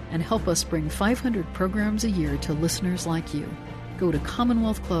work and help us bring 500 programs a year to listeners like you. Go to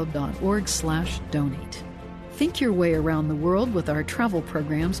commonwealthclub.org/donate. Think your way around the world with our travel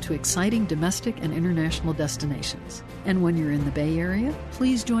programs to exciting domestic and international destinations. And when you're in the Bay Area,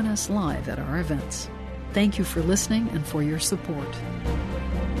 please join us live at our events. Thank you for listening and for your support.